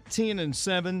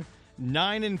 18-7,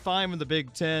 9-5 in the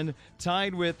Big Ten,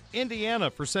 tied with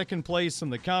Indiana for second place in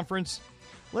the conference.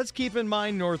 Let's keep in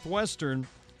mind Northwestern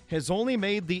has only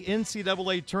made the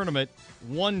NCAA tournament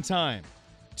one time.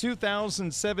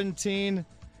 2017,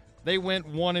 they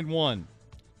went 1-1.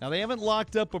 Now, they haven't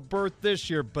locked up a berth this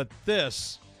year, but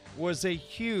this was a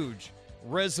huge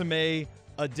resume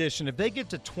addition. If they get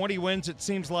to 20 wins, it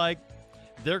seems like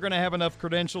they're going to have enough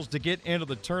credentials to get into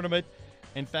the tournament.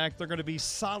 In fact, they're going to be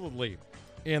solidly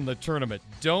in the tournament.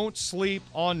 Don't sleep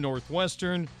on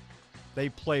Northwestern. They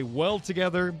play well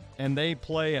together, and they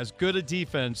play as good a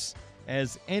defense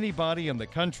as anybody in the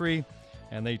country,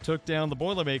 and they took down the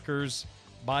Boilermakers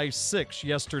by 6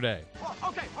 yesterday.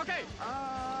 Okay.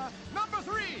 Number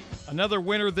 3. Another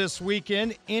winner this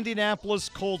weekend, Indianapolis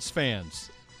Colts fans.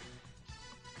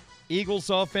 Eagles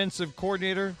offensive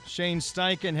coordinator Shane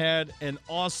Steichen had an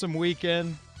awesome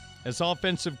weekend as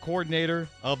offensive coordinator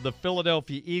of the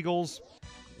Philadelphia Eagles.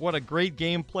 What a great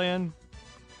game plan.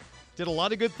 Did a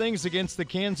lot of good things against the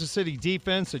Kansas City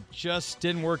defense. It just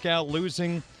didn't work out,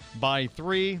 losing by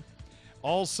 3.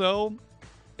 Also,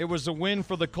 it was a win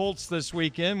for the Colts this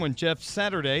weekend when Jeff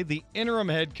Saturday, the interim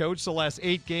head coach the last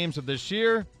 8 games of this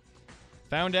year,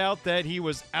 found out that he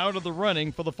was out of the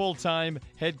running for the full-time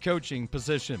head coaching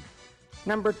position.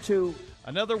 Number 2.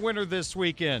 Another winner this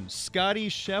weekend, Scottie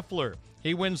Scheffler.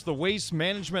 He wins the Waste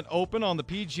Management Open on the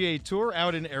PGA Tour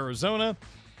out in Arizona.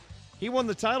 He won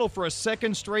the title for a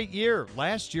second straight year.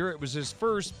 Last year, it was his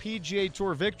first PGA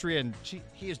Tour victory, and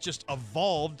he has just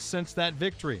evolved since that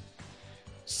victory.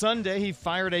 Sunday, he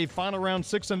fired a final round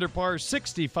 6-under par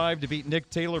 65 to beat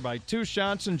Nick Taylor by 2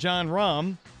 shots and Jon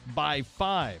Rahm by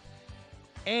 5.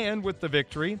 And with the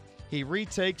victory, he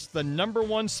retakes the number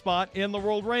 1 spot in the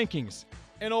world rankings.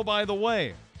 And oh, by the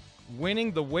way,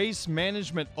 winning the Waste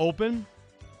Management Open,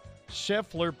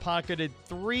 Scheffler pocketed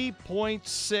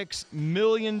 $3.6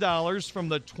 million from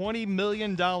the $20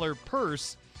 million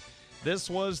purse. This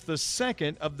was the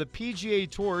second of the PGA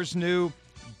Tour's new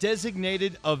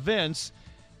designated events.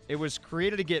 It was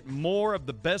created to get more of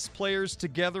the best players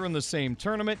together in the same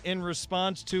tournament in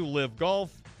response to LIV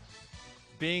Golf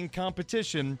being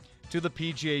competition to the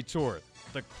PGA Tour.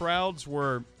 The crowds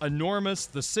were enormous.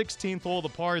 The 16th hole, the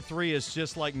par 3, is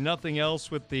just like nothing else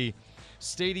with the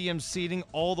stadium seating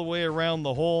all the way around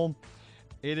the hole.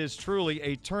 It is truly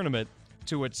a tournament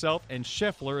to itself, and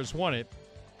Scheffler has won it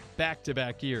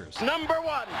back-to-back years. Number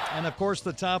 1. And, of course,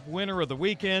 the top winner of the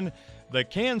weekend, the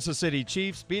Kansas City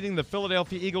Chiefs beating the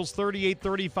Philadelphia Eagles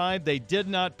 38-35. They did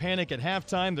not panic at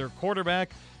halftime. Their quarterback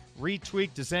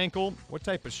retweaked his ankle. What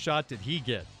type of shot did he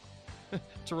get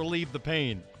to relieve the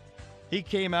pain? He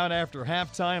came out after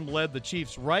halftime, led the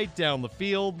Chiefs right down the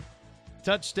field.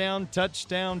 Touchdown,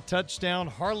 touchdown, touchdown.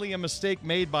 Hardly a mistake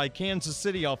made by Kansas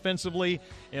City offensively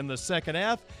in the second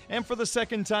half. And for the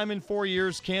second time in 4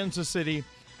 years, Kansas City,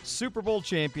 Super Bowl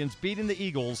champions, beating the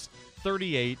Eagles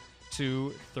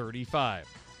 38-35.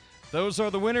 Those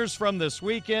are the winners from this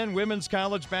weekend. Women's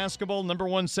college basketball, number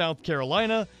 1, South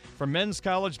Carolina. For men's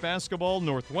college basketball,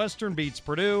 Northwestern beats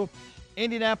Purdue.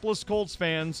 Indianapolis Colts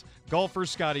fans, golfer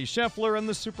Scottie Scheffler, and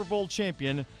the Super Bowl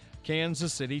champion,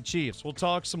 Kansas City Chiefs. We'll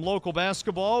talk some local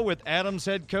basketball with Adams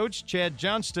head coach Chad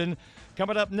Johnston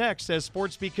coming up next as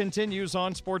Sports Beat continues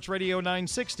on Sports Radio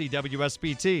 960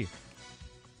 WSBT.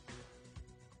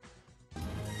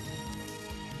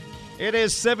 It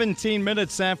is 17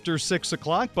 minutes after 6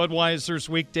 o'clock. Budweiser's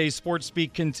weekday Sports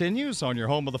Beat continues on your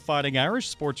home of the Fighting Irish,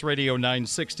 Sports Radio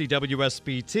 960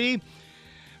 WSBT.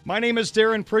 My name is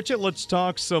Darren Pritchett. Let's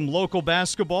talk some local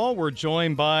basketball. We're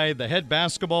joined by the head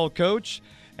basketball coach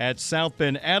at South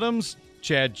Bend Adams,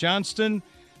 Chad Johnston.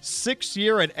 6th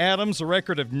year at Adams, a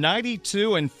record of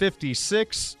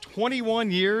 92-56, 21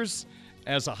 years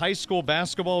as a high school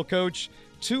basketball coach,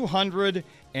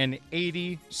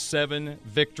 287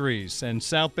 victories. And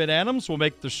South Bend Adams will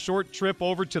make the short trip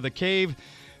over to the Cave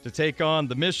to take on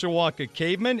the Mishawaka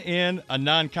Cavemen in a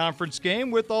non-conference game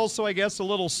with also, I guess, a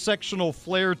little sectional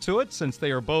flair to it since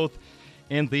they are both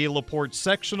in the LaPorte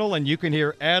sectional. And you can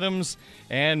hear Adams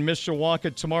and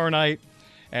Mishawaka tomorrow night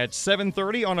at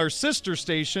 7:30 on our sister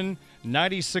station,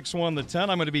 96.1 The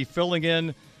Ton. I'm going to be filling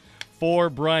in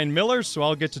for Brian Miller, so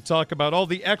I'll get to talk about all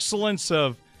the excellence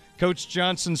of Coach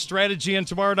Johnson's strategy in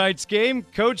tomorrow night's game.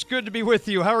 Coach, good to be with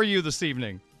you. How are you this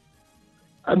evening?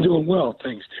 I'm doing well,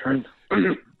 thanks, Darren.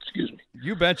 Excuse me.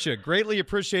 You betcha. Greatly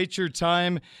appreciate your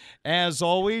time as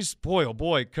always. Boy, oh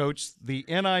boy, Coach, the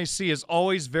NIC is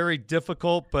always very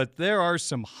difficult, but there are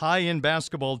some high-end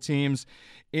basketball teams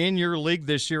in your league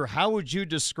this year. How would you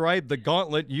describe the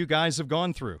gauntlet you guys have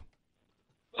gone through?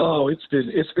 Oh, it's been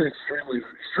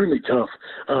extremely tough.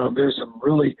 There's some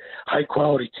really high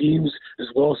quality teams as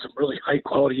well as some really high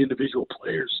quality individual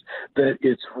players that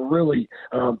it's really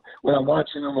when I'm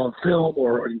watching them on film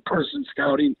or in person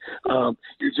scouting,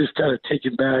 you're just kind of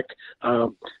taken back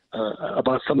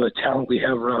about some of the talent we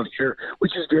have around here,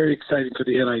 which is very exciting for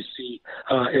the NIC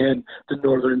and the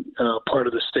northern part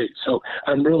of the state. So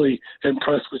I'm really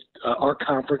impressed with our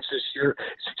conference this year.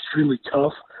 It's extremely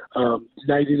tough.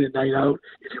 Night in and night out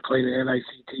if you're playing an NIC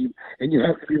team, and you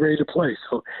have to be ready to play.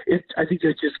 So I think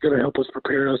that's just going to help us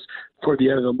prepare us for the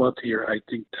end of the month here. I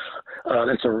think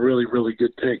that's a really, really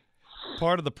good thing.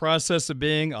 Part of the process of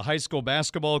being a high school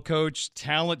basketball coach,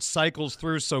 talent cycles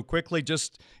through so quickly.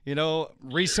 Just,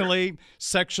 recently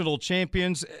sectional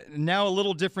champions, now a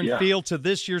little different feel to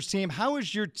this year's team. How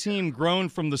has your team grown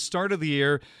from the start of the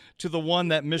year to the one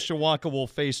that Mishawaka will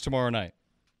face tomorrow night?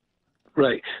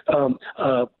 Right.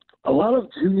 A lot of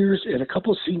juniors and a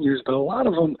couple of seniors, but a lot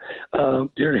of them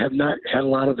there have not had a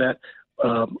lot of that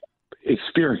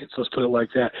experience, let's put it like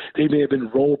that. They may have been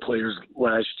role players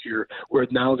last year, where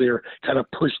now they're kind of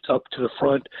pushed up to the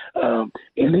front,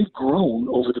 and they've grown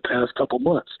over the past couple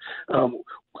months.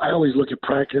 I always look at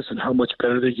practice and how much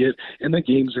better they get, and the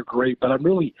games are great, but I'm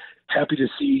really happy to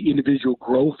see individual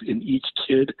growth in each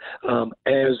kid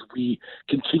as we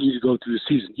continue to go through the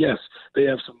season. Yes, they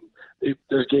have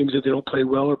there's games that they don't play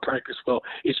well or practice well.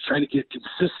 It's trying to get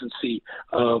consistency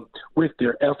with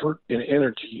their effort and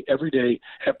energy every day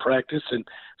at practice. And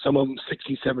some of them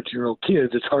 16, 17-year-old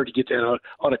kids, it's hard to get that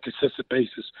on a consistent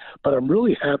basis. But I'm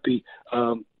really happy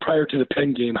prior to the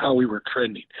Penn game how we were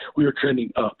trending. We were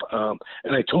trending up.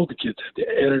 And I told the kids that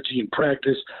the energy in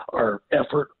practice, our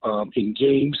effort in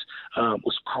games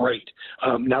was great.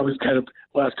 Now we've kind of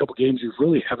last couple games, we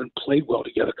really haven't played well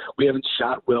together. We haven't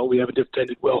shot well. We haven't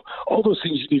defended well. All those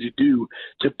things you need to do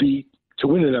to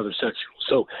win another sectional.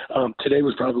 So today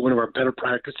was probably one of our better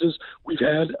practices we've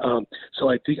had. So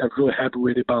I think I'm really happy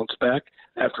with they bounced back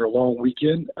after a long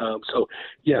weekend. So,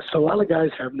 yes, a lot of guys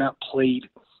have not played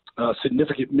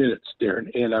significant minutes there,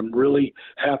 and I'm really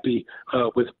happy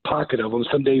with a pocket of them.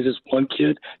 Some days it's one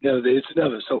kid, the other day it's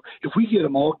another. So if we get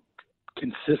them all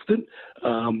consistent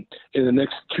in the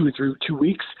next 2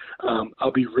 weeks,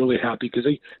 I'll be really happy because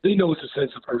they know it's a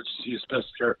sense of urgency, especially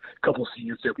our couple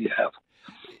seniors that we have.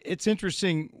 It's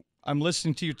interesting. I'm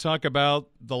listening to you talk about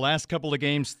the last couple of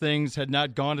games. Things had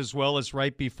not gone as well as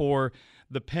right before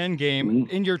the Penn game. Mm-hmm.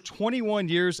 In your 21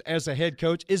 years as a head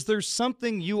coach, is there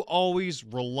something you always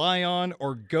rely on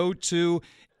or go to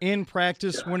in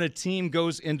practice when a team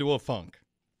goes into a funk?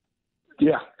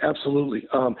 Yeah, absolutely.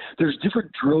 There's different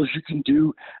drills you can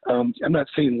do. I'm not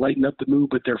saying lighten up the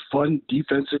mood, but they're fun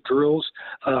defensive drills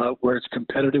where it's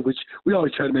competitive, which we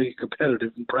always try to make it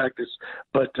competitive in practice.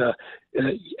 But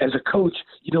as a coach,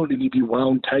 you don't need to be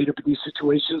wound tight up in these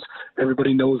situations.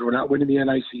 Everybody knows we're not winning the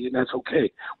NIC, and that's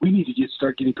okay. We need to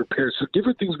start getting prepared. So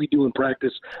different things we do in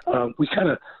practice, we kind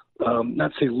of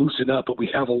not say loosen up, but we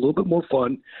have a little bit more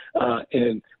fun,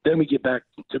 and then we get back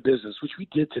to business, which we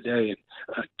did today. And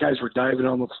guys were diving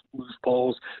on the loose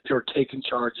balls. They were taking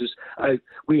charges.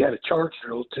 We had a charge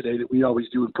drill today that we always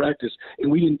do in practice,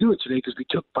 and we didn't do it today because we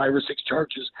took 5 or 6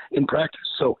 charges in practice.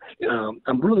 So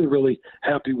I'm really, really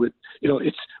happy with,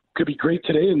 it's could be great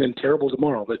today and then terrible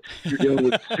tomorrow, but you're dealing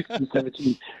with 16,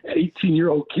 17,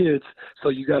 18-year-old kids, so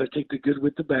you got to take the good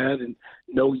with the bad and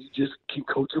know you just can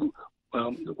coach them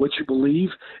what you believe,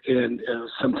 and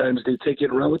sometimes they take it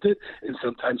and run with it, and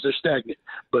sometimes they're stagnant.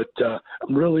 But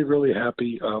I'm really, really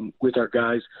happy with our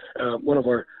guys. One of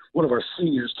our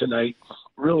seniors tonight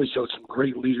really showed some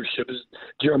great leadership. Is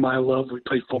Jeremiah Love. We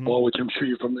played football, which I'm sure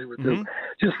you're familiar with. Him.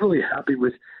 Just really happy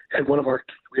with. And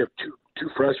we have two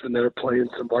freshmen that are playing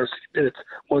some varsity minutes,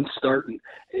 one starting,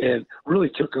 and really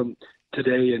took them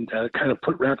today and kind of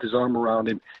wrapped his arm around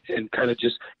him and kind of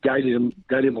just guided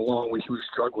him along when he was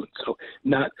struggling. So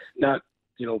not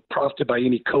prompted by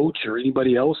any coach or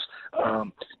anybody else.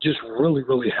 Just really,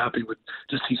 really happy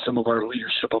to see some of our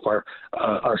leadership of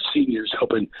our seniors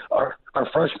helping our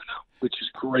freshmen out, which is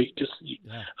great to see.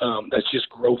 That's just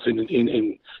growth and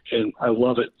I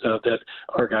love it that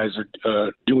our guys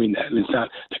are doing that. And it's not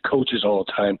the coaches all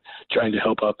the time trying to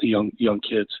help out the young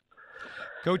kids.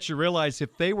 Coach, you realize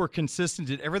if they were consistent,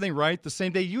 did everything right the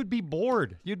same day, you'd be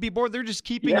bored. You'd be bored. They're just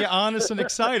keeping you honest and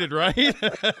excited, right?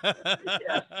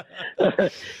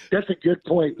 That's a good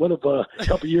point. One of a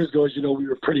couple of years ago, we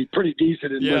were pretty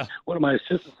decent. And one of my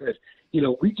assistants said,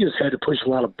 we just had to push a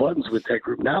lot of buttons with that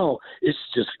group. Now it's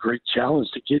just a great challenge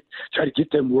to try to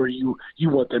get them where you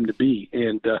want them to be.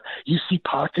 And you see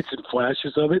pockets and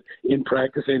flashes of it in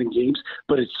practice and in games,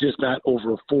 but it's just not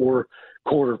over a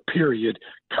 4-quarter period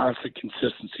constant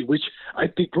consistency, which I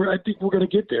think we're going to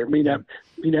get there. May not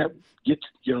get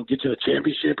to the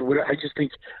championship or whatever. I just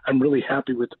think I'm really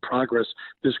happy with the progress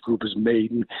this group has made.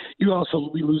 And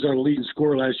we lose our leading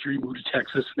scorer last year. He moved to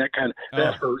Texas, and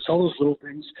that hurts. All those little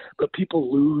things, but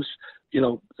people lose,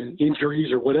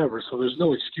 injuries or whatever. So there's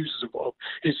no excuses involved.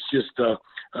 It's just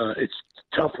it's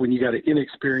tough when you got an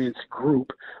inexperienced group,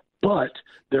 but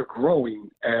they're growing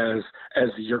as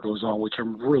the year goes on, which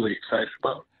I'm really excited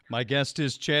about. My guest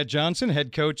is Chad Johnson,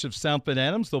 head coach of South Bend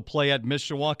Adams. They'll play at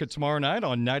Mishawaka tomorrow night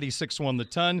on 96.1 The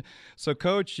Ton. So,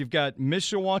 Coach, you've got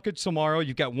Mishawaka tomorrow.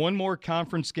 You've got one more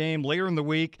conference game later in the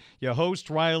week. You host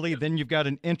Riley. Then you've got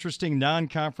an interesting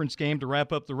non-conference game to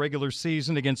wrap up the regular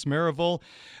season against Maryville.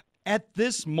 At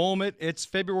this moment, it's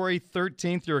February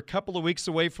 13th. You're a couple of weeks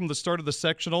away from the start of the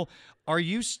sectional. Are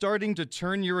you starting to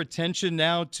turn your attention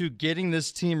now to getting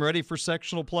this team ready for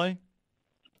sectional play?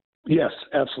 Yes,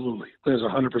 absolutely. That's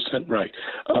 100% right.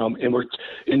 And we're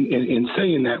in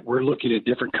saying that, we're looking at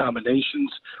different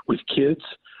combinations with kids,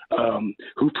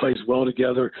 who plays well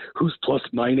together, whose plus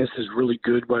minus is really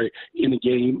good in the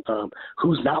game,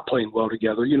 who's not playing well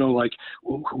together. Like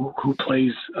who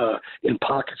plays in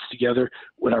pockets together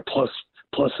when our plus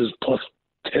is plus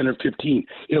 10 or 15.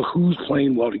 Who's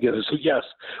playing well together. So yes,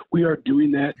 we are doing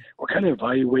that. We're kind of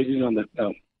evaluating on the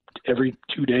every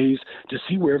 2 days to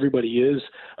see where everybody is,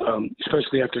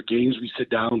 especially after games. We sit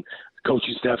down. The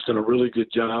coaching staff's done a really good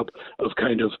job of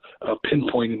kind of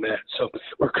pinpointing that. So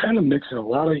we're kind of mixing a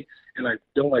lot of, and I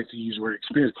don't like to use the word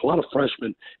experience, a lot of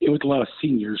freshmen in with a lot of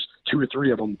seniors, 2 or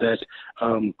 3 of them that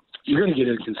you're going to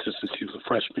get inconsistency with the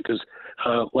freshmen because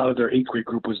a lot of their 8th grade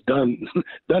group was done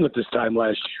at this time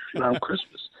last year around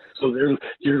Christmas. So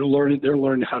they're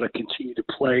learning how to continue to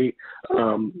play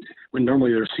when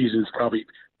normally their season is probably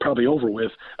over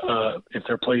with if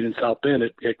they're playing in South Bend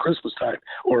at Christmas time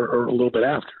or a little bit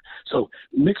after. So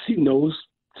mixing those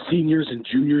seniors and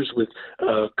juniors with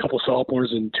a couple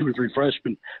sophomores and 2 or 3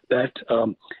 freshmen, that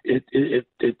you're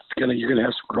gonna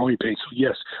have some growing pains. So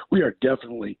yes, we are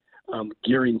definitely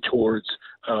gearing towards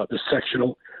the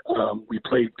sectional. We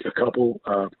played a couple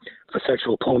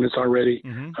sectional opponents already.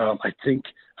 Mm-hmm. I think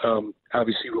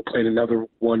obviously we'll play another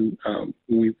one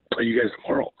when we play you guys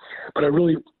tomorrow. But I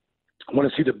really want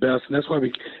to see the best, and that's why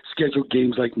we schedule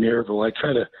games like Maryville.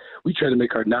 We try to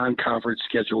make our non-conference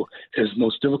schedule as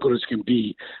most difficult as can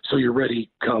be, so you're ready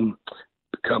come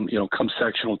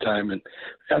sectional time. And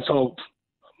that's all,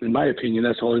 in my opinion,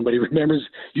 that's all anybody remembers.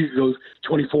 You could go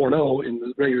 24-0 in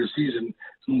the regular season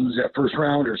and lose that first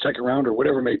round or second round or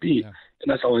whatever it may be, and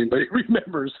that's all anybody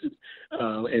remembers.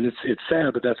 And it's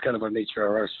sad, but that's kind of our nature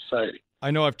of our society. I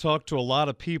know I've talked to a lot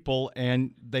of people, and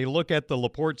they look at the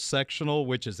LaPorte sectional,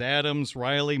 which is Adams,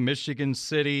 Riley, Michigan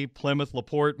City, Plymouth,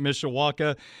 LaPorte,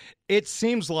 Mishawaka. It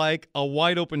seems like a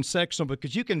wide-open sectional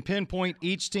because you can pinpoint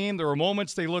each team. There are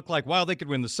moments they look like, wow, they could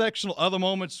win the sectional. Other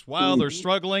moments, wow, they're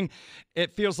struggling.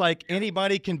 It feels like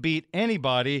anybody can beat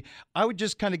anybody. I would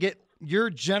just kind of get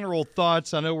your general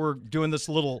thoughts. I know we're doing this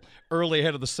a little early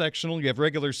ahead of the sectional. You have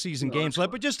regular season games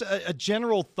left, but just a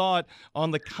general thought on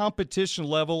the competition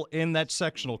level in that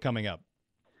sectional coming up.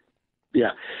 Yeah,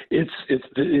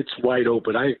 it's wide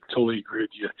open. I totally agree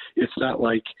with you. It's not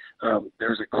like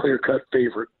there's a clear-cut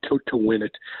favorite to win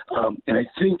it. And I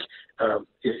think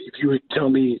if you would tell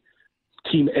me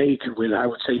Team A could win, I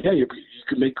would say, yeah, you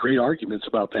could make great arguments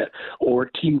about that. Or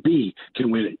Team B can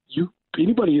win it.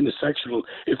 Anybody in the sectional,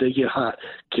 if they get hot,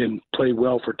 can play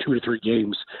well for 2 to 3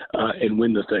 games and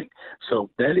win the thing. So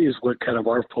that is what kind of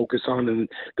our focus on. And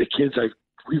the kids,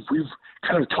 we've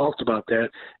kind of talked about that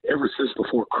ever since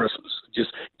before Christmas,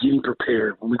 just getting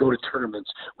prepared. When we go to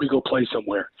tournaments, we go play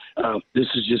somewhere. This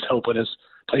is just helping us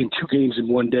playing 2 games in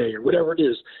one day or whatever it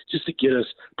is, just to get us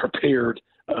prepared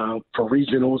for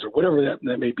regionals or whatever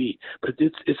that may be. But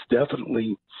it's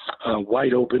definitely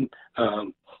wide open.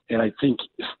 And I think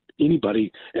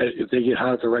anybody, if they get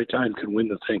hot at the right time, can win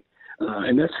the thing.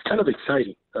 And that's kind of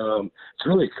exciting. It's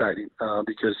really exciting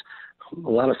because a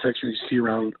lot of sections you see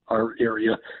around our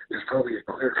area, there's probably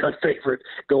a clear-cut favorite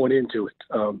going into it.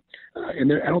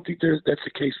 And I don't think that's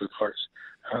the case with ours.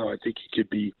 I think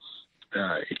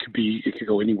it could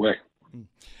go any way.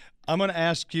 I'm going to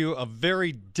ask you a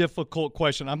very difficult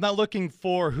question. I'm not looking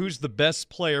for who's the best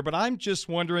player, but I'm just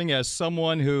wondering, as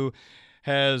someone who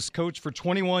has coached for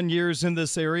 21 years in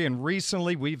this area, and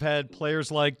recently we've had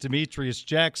players like Demetrius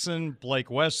Jackson, Blake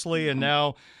Wesley, and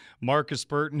now Marcus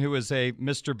Burton, who is a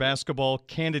Mr. Basketball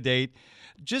candidate.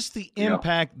 Just the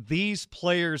impact these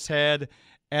players had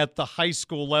at the high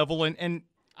school level. And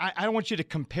I don't want you to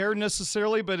compare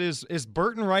necessarily, but is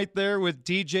Burton right there with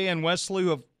DJ and Wesley, who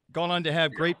have gone on to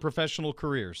have great professional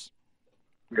careers?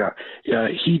 Yeah,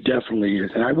 he definitely is.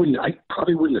 And I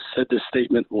probably wouldn't have said this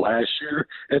statement last year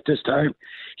at this time.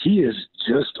 He is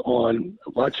just on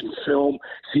watching film,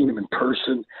 seeing him in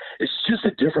person. It's just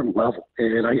a different level.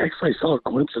 And I actually saw a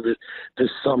glimpse of it this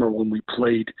summer when we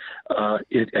played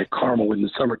at Carmel in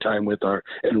the summertime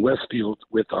in Westfield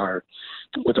with our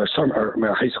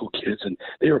high school kids, and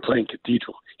they were playing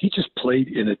Cathedral. He just played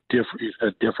in a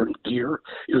different gear.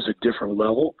 It was a different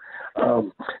level.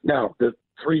 Now the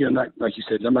three, I'm not, like you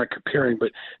said, I'm not comparing,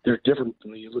 but they're different.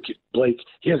 When you look at Blake,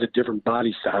 he has a different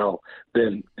body style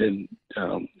than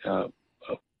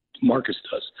Marcus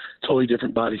does. Totally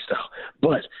different body style.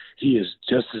 But he is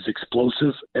just as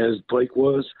explosive as Blake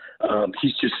was.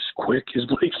 He's just as quick as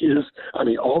Blake is. I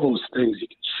mean, all those things. He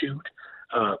can shoot.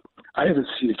 I haven't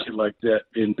seen a kid like that.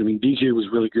 And I mean, DJ was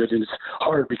really good, and it's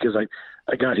hard because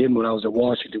I got him when I was at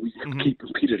Washington. We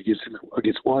competed against him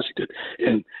against Washington,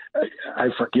 and I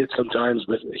forget sometimes,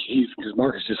 but because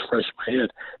Marcus is fresh in my head.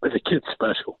 But the kid's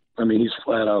special. I mean, he's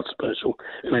flat out special,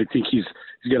 and I think he's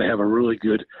going to have a really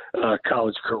good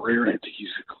college career. And I think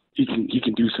he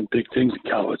can do some big things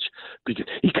in college because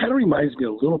he kind of reminds me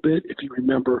a little bit, if you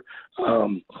remember,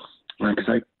 because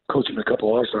I coached him in a couple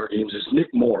All-Star games, is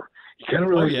Nick Moore. He kind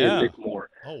of reminds me of Nick Moore.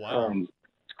 Oh, wow.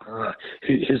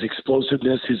 His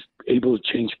explosiveness, his able to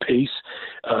change pace,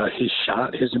 his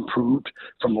shot has improved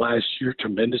from last year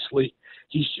tremendously.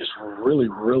 He's just really,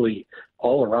 really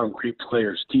all-around great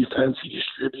players. Defense, he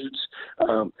distributes.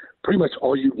 Pretty much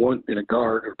all you want in a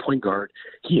guard or point guard,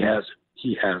 he has it.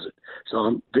 He has it.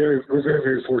 So we're very,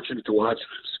 very fortunate to watch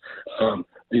this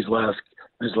these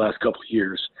last couple of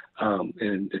years,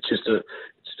 and it's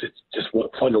just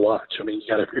fun to watch. I mean,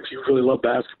 if you really love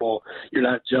basketball, you're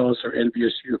not jealous or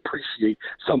envious. You appreciate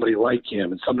somebody like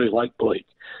him and somebody like Blake.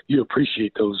 You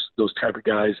appreciate those type of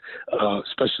guys,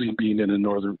 especially being in the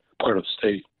northern part of the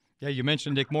state. Yeah, you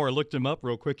mentioned Nick Moore. I looked him up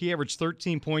real quick. He averaged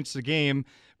 13 points a game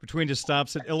between his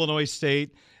stops at Illinois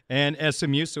State and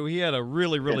SMU, so he had a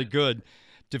really, really good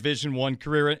Division I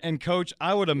career. And, Coach,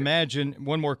 I would imagine,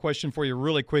 one more question for you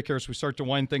really quick here as we start to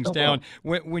wind things down.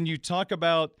 When you talk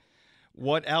about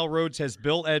what Al Rhodes has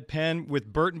built at Penn,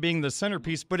 with Burton being the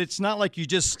centerpiece, but it's not like you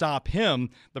just stop him.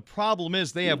 The problem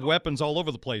is they have weapons all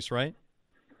over the place, right?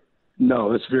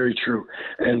 No, that's very true.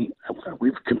 And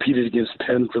we've competed against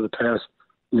Penn for the past,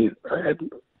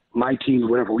 my team,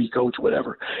 whatever we coach,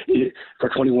 whatever, for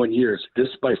 21 years. This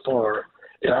by far,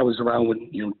 I was around when,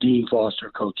 Dean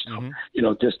Foster coached them,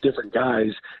 just different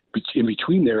guys in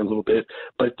between there a little bit.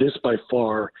 But this by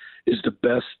far is the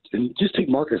best, and just take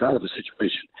Marcus out of the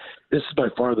situation. This is by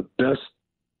far the best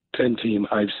Penn team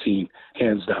I've seen,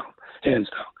 hands down.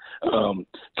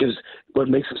 Because what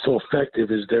makes them so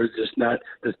effective is they're just not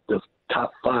the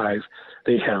top five.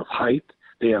 They have height,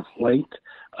 they have length,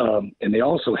 and they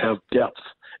also have depth.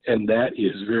 And that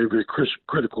is very, very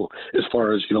critical as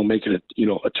far as, making a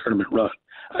tournament run.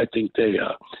 I think they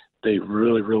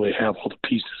really, really have all the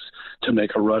pieces to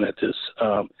make a run at this.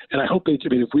 And I hope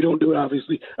if we don't do it,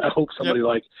 obviously, I hope somebody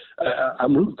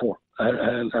I'm rooting for them.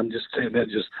 And I'm just saying that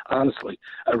just honestly.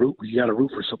 You got to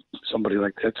root for somebody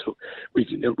like that so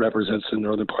it represents the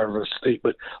northern part of our state.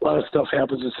 But a lot of stuff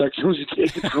happens in sectionals you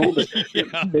can't control.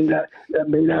 That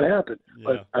may not happen.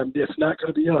 Yeah. But it's not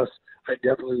going to be us. I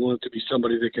definitely want it to be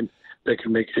somebody that can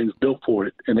make it and is built for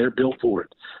it, and they're built for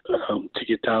it to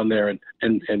get down there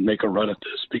and make a run at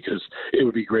this, because it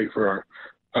would be great for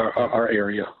our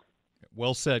area.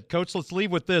 Well said. Coach, let's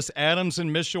leave with this. Adams and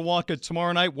Mishawaka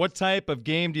tomorrow night. What type of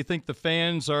game do you think the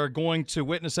fans are going to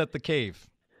witness at the Cave?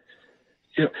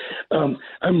 Yeah,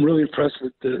 I'm really impressed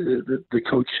with the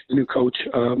coach, new coach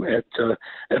at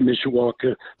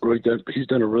Mishawaka. He's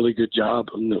done a really good job.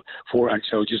 I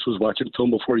just was watching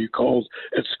film before you called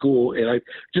at school, and I'm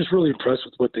just really impressed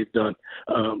with what they've done.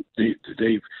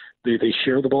 They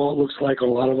share the ball, it looks like, a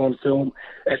lot of on film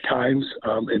at times,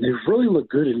 and they really look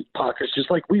good in pockets, just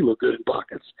like we look good in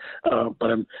pockets.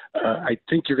 But I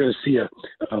think you're going to see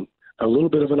a little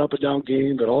bit of an up and down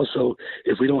game, but also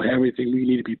if we don't have anything, we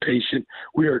need to be patient.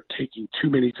 We are taking too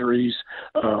many threes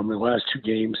in the last two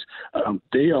games.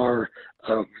 They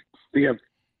have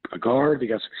a guard, they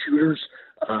got some shooters,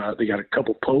 they got a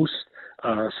couple posts.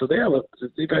 So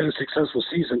they've had a successful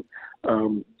season,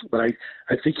 But I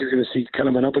think you're going to see kind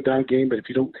of an up and down game. But if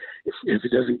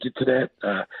it doesn't get to that,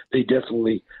 they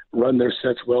definitely run their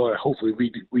sets well, and hopefully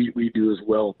we do as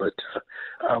well. But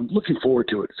I'm looking forward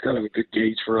to it. It's kind of a good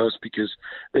gauge for us because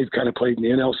they've kind of played in the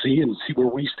NLC and see where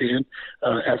we stand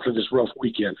after this rough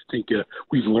weekend. I think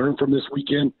we've learned from this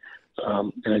weekend,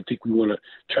 and I think we want to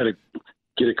try to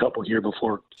get a couple here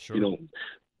before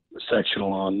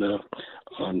sectional on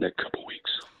that couple weeks.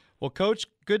 Well, Coach,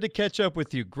 good to catch up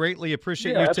with you. Greatly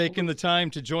appreciate you taking the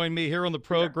time to join me here on the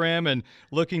program, and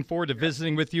looking forward to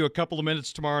visiting with you a couple of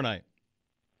minutes tomorrow night.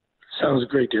 Sounds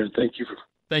great, Darren. Thank you.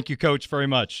 Thank you, Coach, very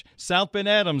much. South Bend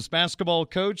Adams basketball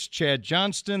coach Chad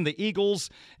Johnston, the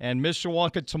Eagles and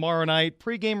Mishawaka tomorrow night.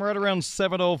 Pregame right around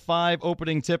 7:05,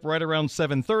 opening tip right around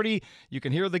 7:30. You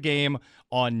can hear the game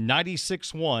on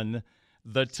 96.1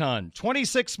 The Ton.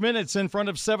 26 minutes in front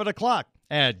of 7 o'clock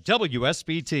at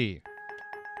WSBT.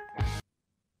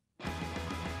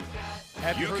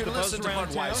 You can listen to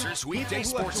Budweiser's Weekday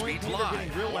Sports Beat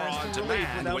live or on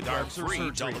demand with our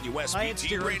free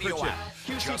WSBT radio app.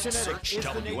 Just search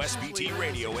WSBT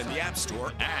Radio in the App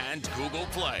Store and Google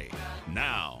Play.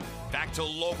 Now, back to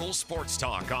local sports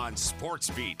talk on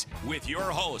Sports Beat with your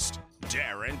host,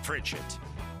 Darren Pritchett.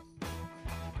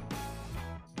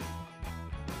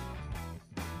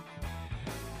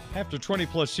 After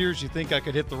 20-plus years, you think I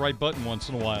could hit the right button once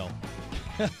in a while.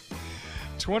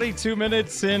 22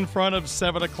 minutes in front of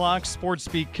 7 o'clock. Sports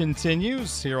Beat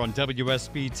continues here on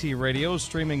WSBT Radio,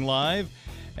 streaming live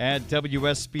at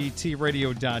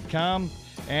WSBTradio.com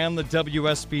and the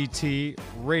WSBT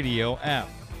Radio app.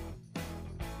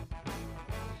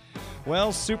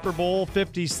 Well, Super Bowl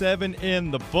 57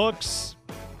 in the books.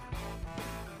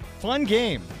 Fun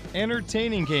game.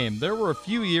 Entertaining game. There were a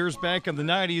few years back in the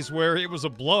 90s where it was a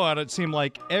blowout, it seemed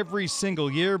like, every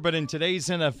single year. But in today's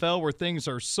NFL, where things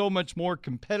are so much more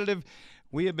competitive,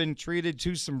 we have been treated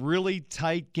to some really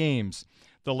tight games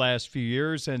the last few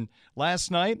years. And last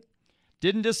night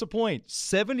didn't disappoint.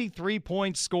 73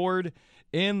 points scored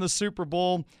in the Super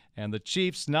Bowl, and the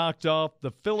Chiefs knocked off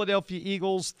the Philadelphia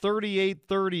Eagles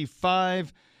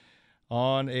 38-35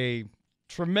 on a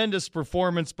tremendous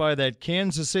performance by that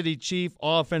Kansas City Chief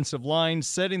offensive line,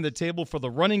 setting the table for the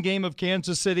running game of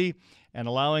Kansas City and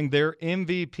allowing their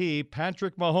MVP,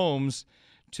 Patrick Mahomes,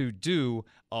 to do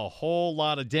a whole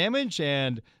lot of damage.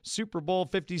 And Super Bowl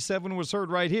 57 was heard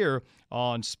right here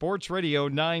on Sports Radio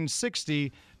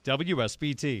 960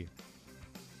 WSBT.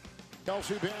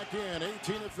 Kelce back in,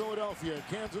 18 of Philadelphia.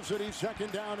 Kansas City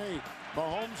second down 8.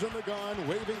 Mahomes in the gun,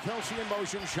 waving Kelce in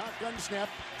motion. Shotgun snap,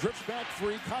 drifts back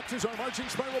free. Cox is on marching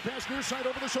spiral pass near side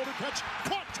over the shoulder catch.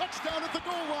 Caught, touchdown at the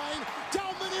goal line.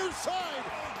 Down the near side.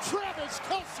 Travis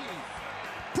Kelce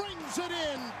brings it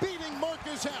in, beating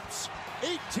Marcus Epps.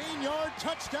 18-yard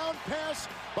touchdown pass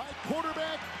by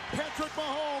quarterback Patrick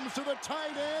Mahomes to the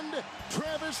tight end,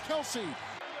 Travis Kelce.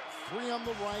 3 on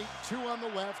the right, 2 on the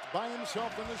left, by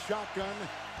himself in the shotgun.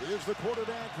 Is the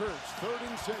quarterback Hurts. 3rd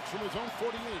and 6 from his own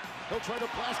 48. He'll try to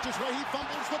blast his way. He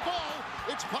fumbles the ball.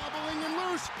 It's bobbling and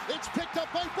loose. It's picked up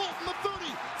by Bolton, the 30.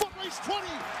 Foot race 20,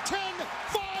 10,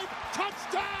 5,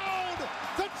 touchdown!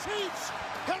 The Chiefs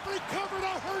have recovered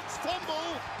a Hurts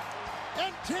fumble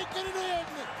and taken it in.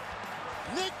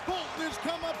 Nick Bolton has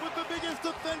come up with the biggest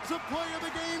defensive play of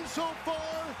the game so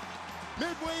far.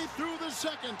 Midway through the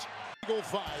second. Goal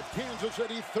 5, Kansas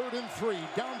City 3rd and 3,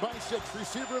 down by 6,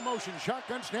 receiver in motion,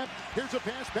 shotgun snap, here's a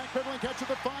pass, backpedaling catch at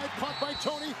the 5, caught by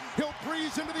Tony, he'll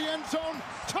breeze into the end zone,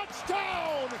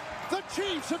 touchdown! The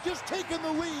Chiefs have just taken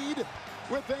the lead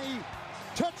with a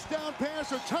touchdown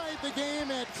pass, or tied the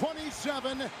game at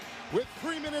 27, with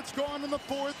 3 minutes gone in the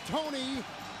 4th. Tony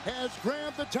has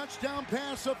grabbed the touchdown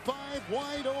pass of 5,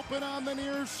 wide open on the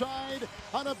near side,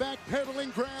 on a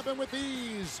backpedaling grab, and with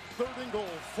ease. 3rd and goal,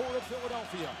 4 of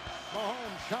Philadelphia.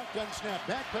 Mahomes, shotgun snap,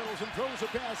 backpedals and throws a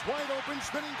pass, wide open,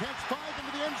 spinning catch, 5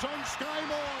 into the end zone, Sky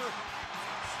Moore.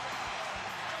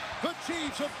 The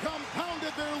Chiefs have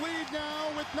compounded their lead now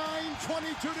with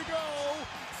 9:22 to go,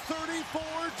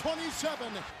 34-27.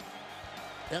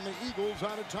 And the Eagles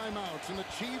out of timeouts, and the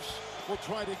Chiefs will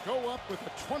try to go up with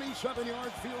a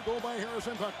 27-yard field goal by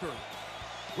Harrison Butker.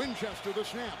 Winchester, the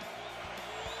snap.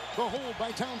 The hold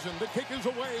by Townsend. The kick is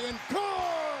away, and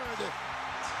good!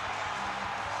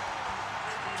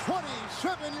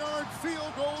 27-yard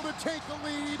field goal to take the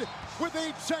lead with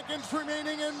 8 seconds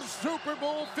remaining in Super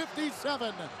Bowl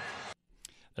 57.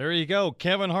 There you go.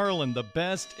 Kevin Harlan, the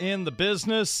best in the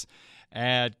business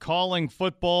at calling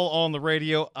football on the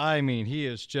radio. I mean, he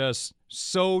is just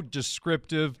so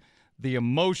descriptive. The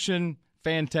emotion,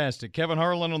 fantastic. Kevin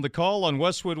Harlan on the call on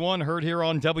Westwood One, heard here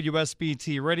on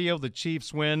WSBT Radio. The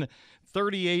Chiefs win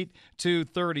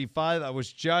 38-35. I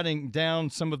was jotting down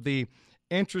some of the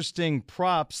interesting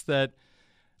props that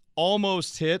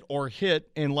almost hit or hit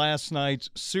in last night's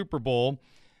Super Bowl.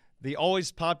 The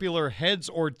always popular heads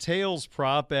or tails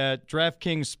prop at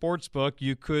DraftKings Sportsbook.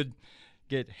 You could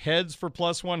get heads for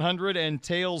plus 100 and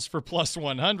tails for plus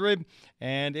 100,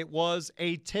 and it was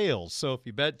a tails. So if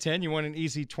you bet 10, you won an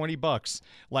easy $20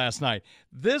 last night.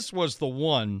 This was the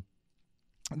one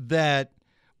that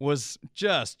was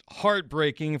just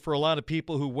heartbreaking for a lot of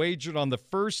people who wagered on the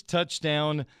first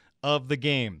touchdown of the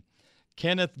game.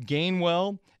 Kenneth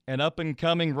Gainwell, an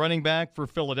up-and-coming running back for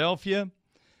Philadelphia.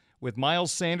 With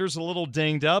Miles Sanders a little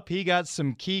dinged up, he got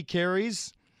some key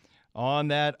carries on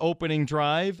that opening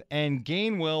drive, and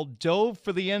Gainwell dove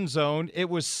for the end zone. It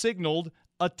was signaled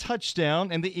a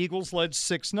touchdown, and the Eagles led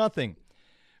 6-0.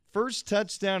 First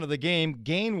touchdown of the game,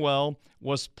 Gainwell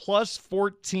was plus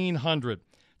 1,400.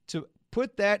 To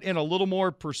put that in a little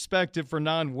more perspective for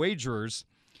non-wagerers,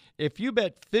 if you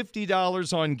bet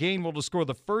 $50 on Gainwell to score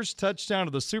the first touchdown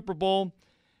of the Super Bowl,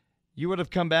 you would have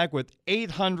come back with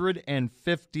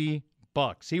 $850.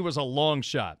 He was a long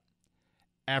shot.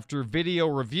 After video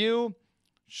review,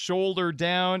 shoulder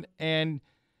down and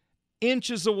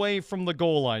inches away from the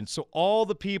goal line. So all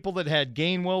the people that had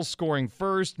Gainwell scoring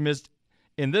first missed,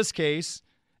 in this case,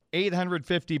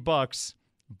 $850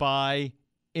 by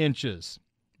inches.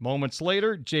 Moments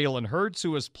later, Jalen Hurts,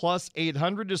 who was plus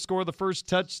 800 to score the first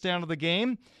touchdown of the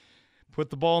game, put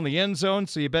the ball in the end zone,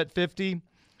 so you bet 50.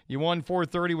 You won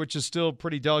 430, which is still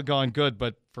pretty doggone good.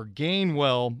 But for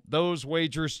Gainwell, those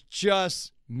wagers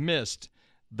just missed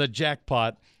the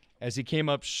jackpot as he came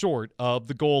up short of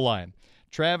the goal line.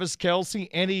 Travis Kelce,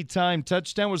 anytime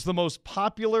touchdown, was the most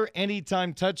popular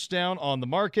anytime touchdown on the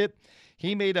market.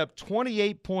 He made up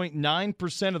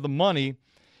 28.9% of the money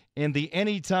in the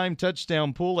anytime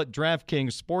touchdown pool at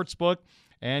DraftKings Sportsbook.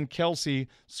 And Kelce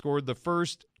scored the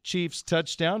first Chiefs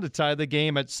touchdown to tie the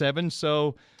game at 7.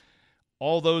 So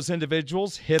all those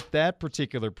individuals hit that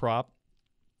particular prop.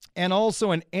 And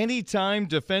also an anytime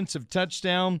defensive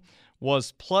touchdown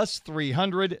was plus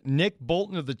 300. Nick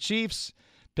Bolton of the Chiefs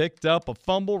picked up a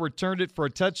fumble, returned it for a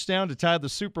touchdown to tie the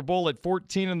Super Bowl at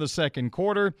 14 in the second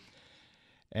quarter.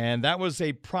 And that was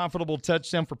a profitable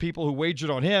touchdown for people who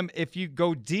wagered on him. If you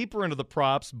go deeper into the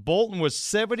props, Bolton was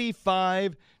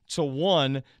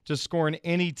 75-1 to score an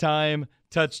anytime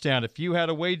touchdown. If you had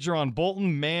a wager on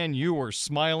Bolton, man, you were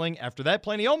smiling after that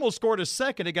play. And he almost scored a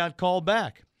second. It got called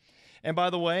back. And by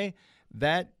the way,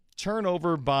 that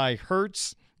turnover by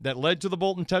Hurts that led to the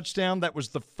Bolton touchdown, that was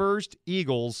the first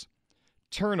Eagles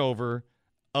turnover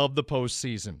of the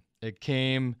postseason. It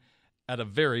came at a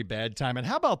very bad time. And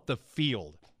how about the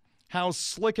field? How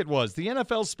slick it was. The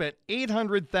NFL spent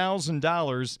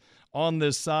 $800,000 on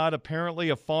this sod, apparently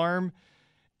a farm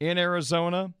in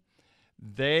Arizona.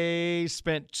 They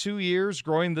spent 2 years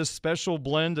growing this special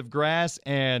blend of grass,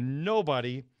 and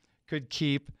nobody could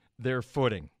keep their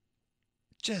footing.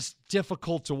 Just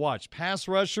difficult to watch. Pass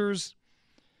rushers,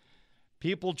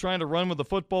 people trying to run with the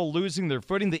football, losing their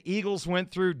footing. The Eagles went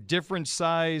through different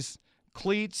size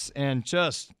cleats, and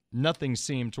just nothing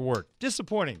seemed to work.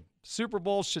 Disappointing. Super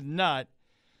Bowl should not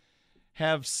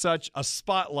have such a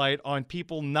spotlight on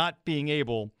people not being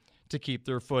able to keep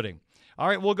their footing. All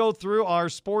right, we'll go through our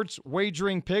sports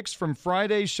wagering picks from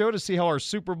Friday's show to see how our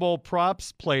Super Bowl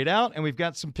props played out. And we've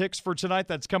got some picks for tonight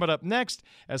that's coming up next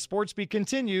as SportsBeat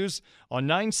continues on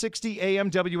 960 AM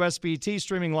WSBT,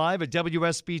 streaming live at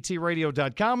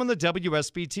WSBTradio.com and the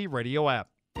WSBT Radio app.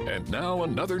 And now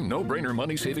another no-brainer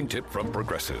money-saving tip from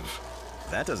Progressive.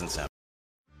 That doesn't sound...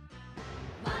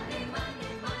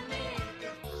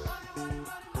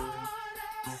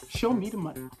 Show me the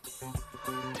money.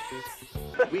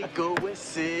 We go with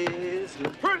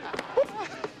Sizzler.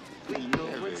 We go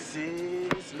with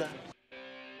Sizzler.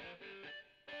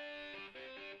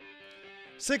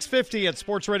 6:50 at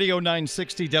Sports Radio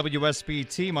 960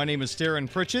 WSBT. My name is Darren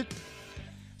Pritchett.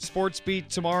 Sports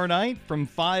Beat tomorrow night from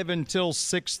 5 until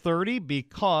 6:30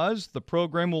 because the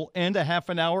program will end a half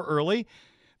an hour early.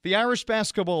 The Irish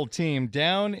basketball team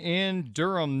down in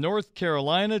Durham, North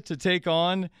Carolina to take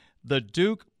on the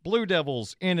Duke Blue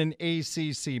Devils in an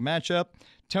ACC matchup.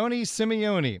 Tony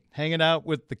Simeone hanging out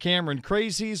with the Cameron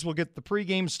Crazies. We'll get the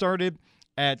pregame started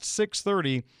at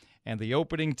 6:30, and the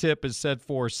opening tip is set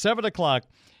for 7 o'clock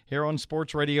here on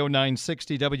Sports Radio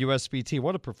 960 WSBT.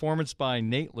 What a performance by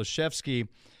Nate Laszewski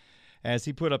as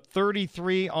he put up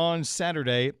 33 on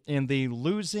Saturday in the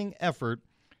losing effort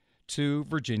to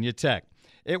Virginia Tech.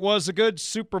 It was a good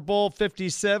Super Bowl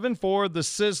 57 for the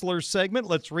Sizzler segment.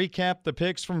 Let's recap the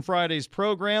picks from Friday's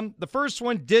program. The first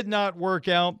one did not work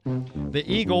out. The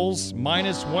Eagles,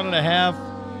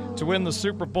 -1.5 to win the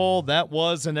Super Bowl. That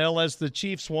was an L as the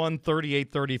Chiefs won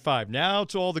 38-35. Now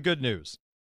to all the good news.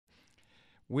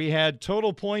 We had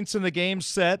total points in the game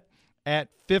set at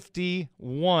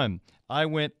 51. I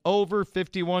went over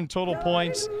 51 total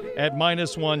points at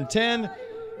minus 110.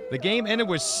 The game ended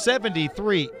with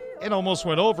 73. It almost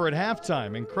went over at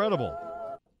halftime. Incredible.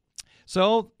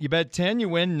 So you bet 10, you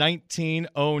win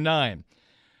 1909.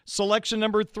 Selection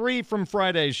number 3 from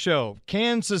Friday's show.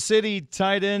 Kansas City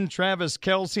tight end Travis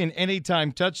Kelce, an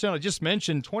anytime touchdown. I just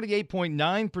mentioned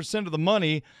 28.9% of the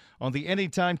money on the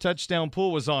anytime touchdown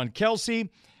pool was on Kelce.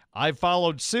 I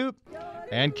followed suit,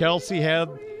 and Kelce had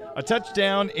a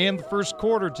touchdown in the first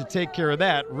quarter to take care of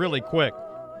that really quick.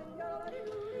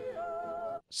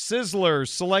 Sizzler,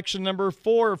 selection number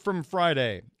 4 from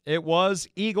Friday. It was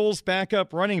Eagles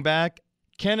backup running back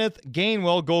Kenneth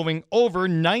Gainwell going over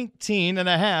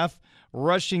 19.5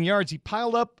 rushing yards. He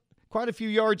piled up quite a few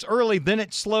yards early, then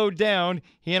it slowed down.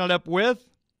 He ended up with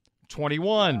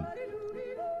 21.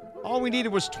 All we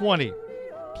needed was 20.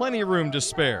 Plenty of room to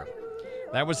spare.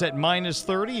 That was at minus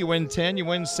 30. You win 10, you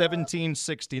win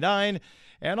 17.69.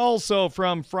 And also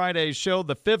from Friday's show,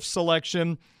 the 5th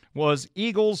selection was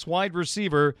Eagles wide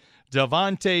receiver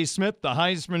Devontae Smith, the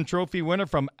Heisman Trophy winner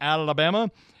from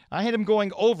Alabama. I had him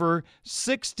going over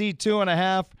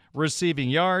 62.5 receiving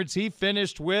yards. He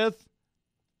finished with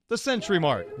the century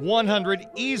mark, 100,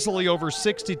 easily over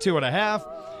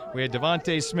 62.5. We had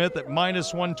Devontae Smith at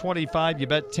minus 125. You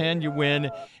bet 10, you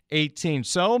win 18.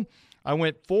 So I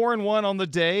went 4-1 on the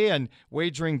day and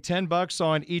wagering $10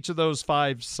 on each of those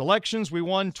 5 selections. We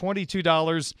won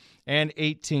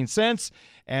 $22.18.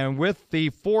 And with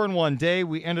the 4-1 day,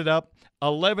 we ended up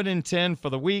 11-10 for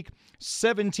the week,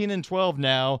 17-12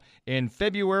 now in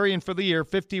February, and for the year,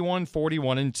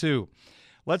 51-41-2.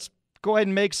 Let's go ahead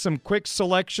and make some quick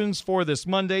selections for this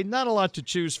Monday. Not a lot to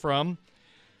choose from.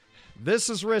 This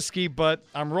is risky, but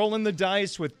I'm rolling the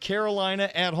dice with Carolina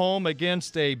at home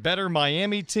against a better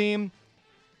Miami team.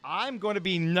 I'm going to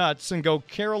be nuts and go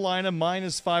Carolina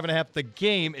minus 5.5. The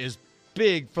game is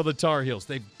big for the Tar Heels.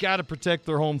 They've got to protect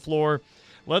their home floor.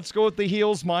 Let's go with the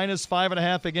Heels minus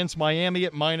 5.5 against Miami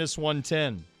at minus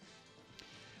 110.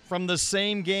 From the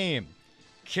same game,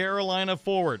 Carolina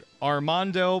forward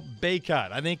Armando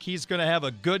Bacot. I think he's going to have a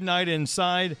good night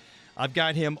inside. I've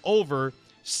got him over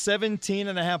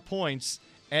 17.5 points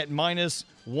at minus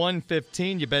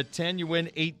 115. You bet 10, you win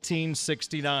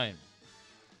 18.69.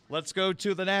 Let's go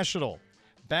to the National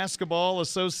Basketball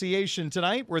Association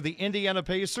tonight, where the Indiana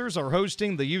Pacers are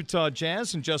hosting the Utah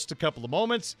Jazz in just a couple of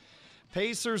moments.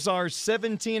 Pacers are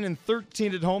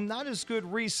 17-13 at home, not as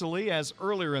good recently as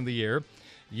earlier in the year.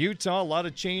 Utah, a lot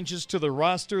of changes to the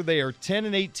roster. They are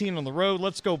 10-18 on the road.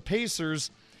 Let's go Pacers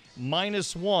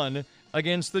minus 1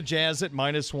 against the Jazz at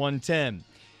minus 110.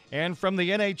 And from the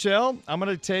NHL, I'm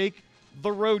going to take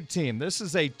the road team. This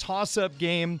is a toss-up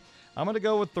game. I'm going to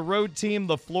go with the road team,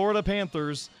 the Florida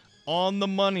Panthers, on the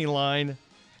money line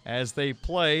as they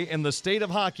play in the state of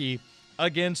hockey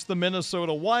against the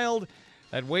Minnesota Wild.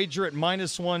 That wager at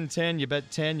minus 110. You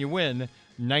bet 10, you win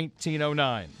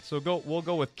 1909. So we'll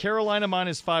go with Carolina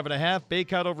minus 5.5.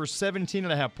 Bacot over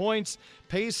 17.5 points.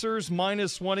 Pacers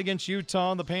minus 1 against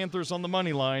Utah. And the Panthers on the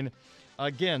money line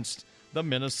against the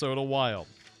Minnesota Wild.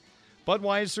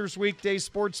 Budweiser's weekday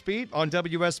sports beat on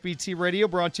WSBT Radio,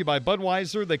 brought to you by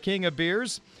Budweiser, the king of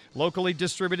beers. Locally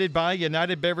distributed by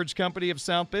United Beverage Company of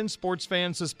South Bend. Sports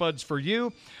fans, this Bud's for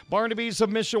you. Barnaby's of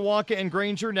Mishawaka and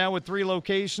Granger, now with 3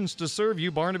 locations to serve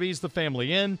you. Barnaby's, the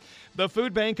family inn. The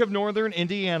Food Bank of Northern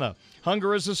Indiana.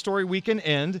 Hunger is a Story we can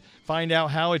end. Find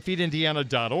out how at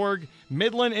feedindiana.org.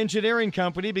 Midland Engineering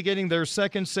Company, beginning their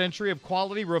 2nd century of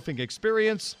quality roofing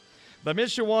experience. The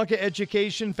Mishawaka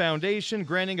Education Foundation,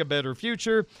 granting a better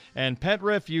future. And Pet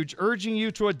Refuge, urging you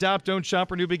to adopt, don't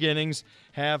shop, or new beginnings.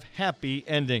 Have happy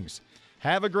endings.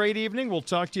 Have a great evening. We'll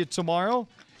talk to you tomorrow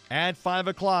at 5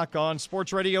 o'clock on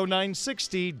Sports Radio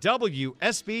 960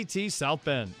 WSBT South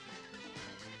Bend.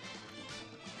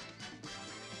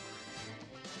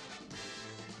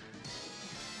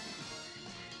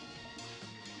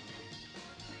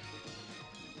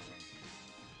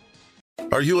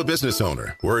 Are you a business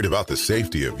owner worried about the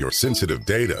safety of your sensitive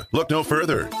data? Look no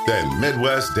further than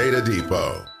Midwest Data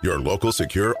Depot, your local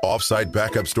secure off-site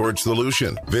backup storage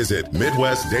solution. Visit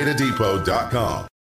MidwestDataDepot.com.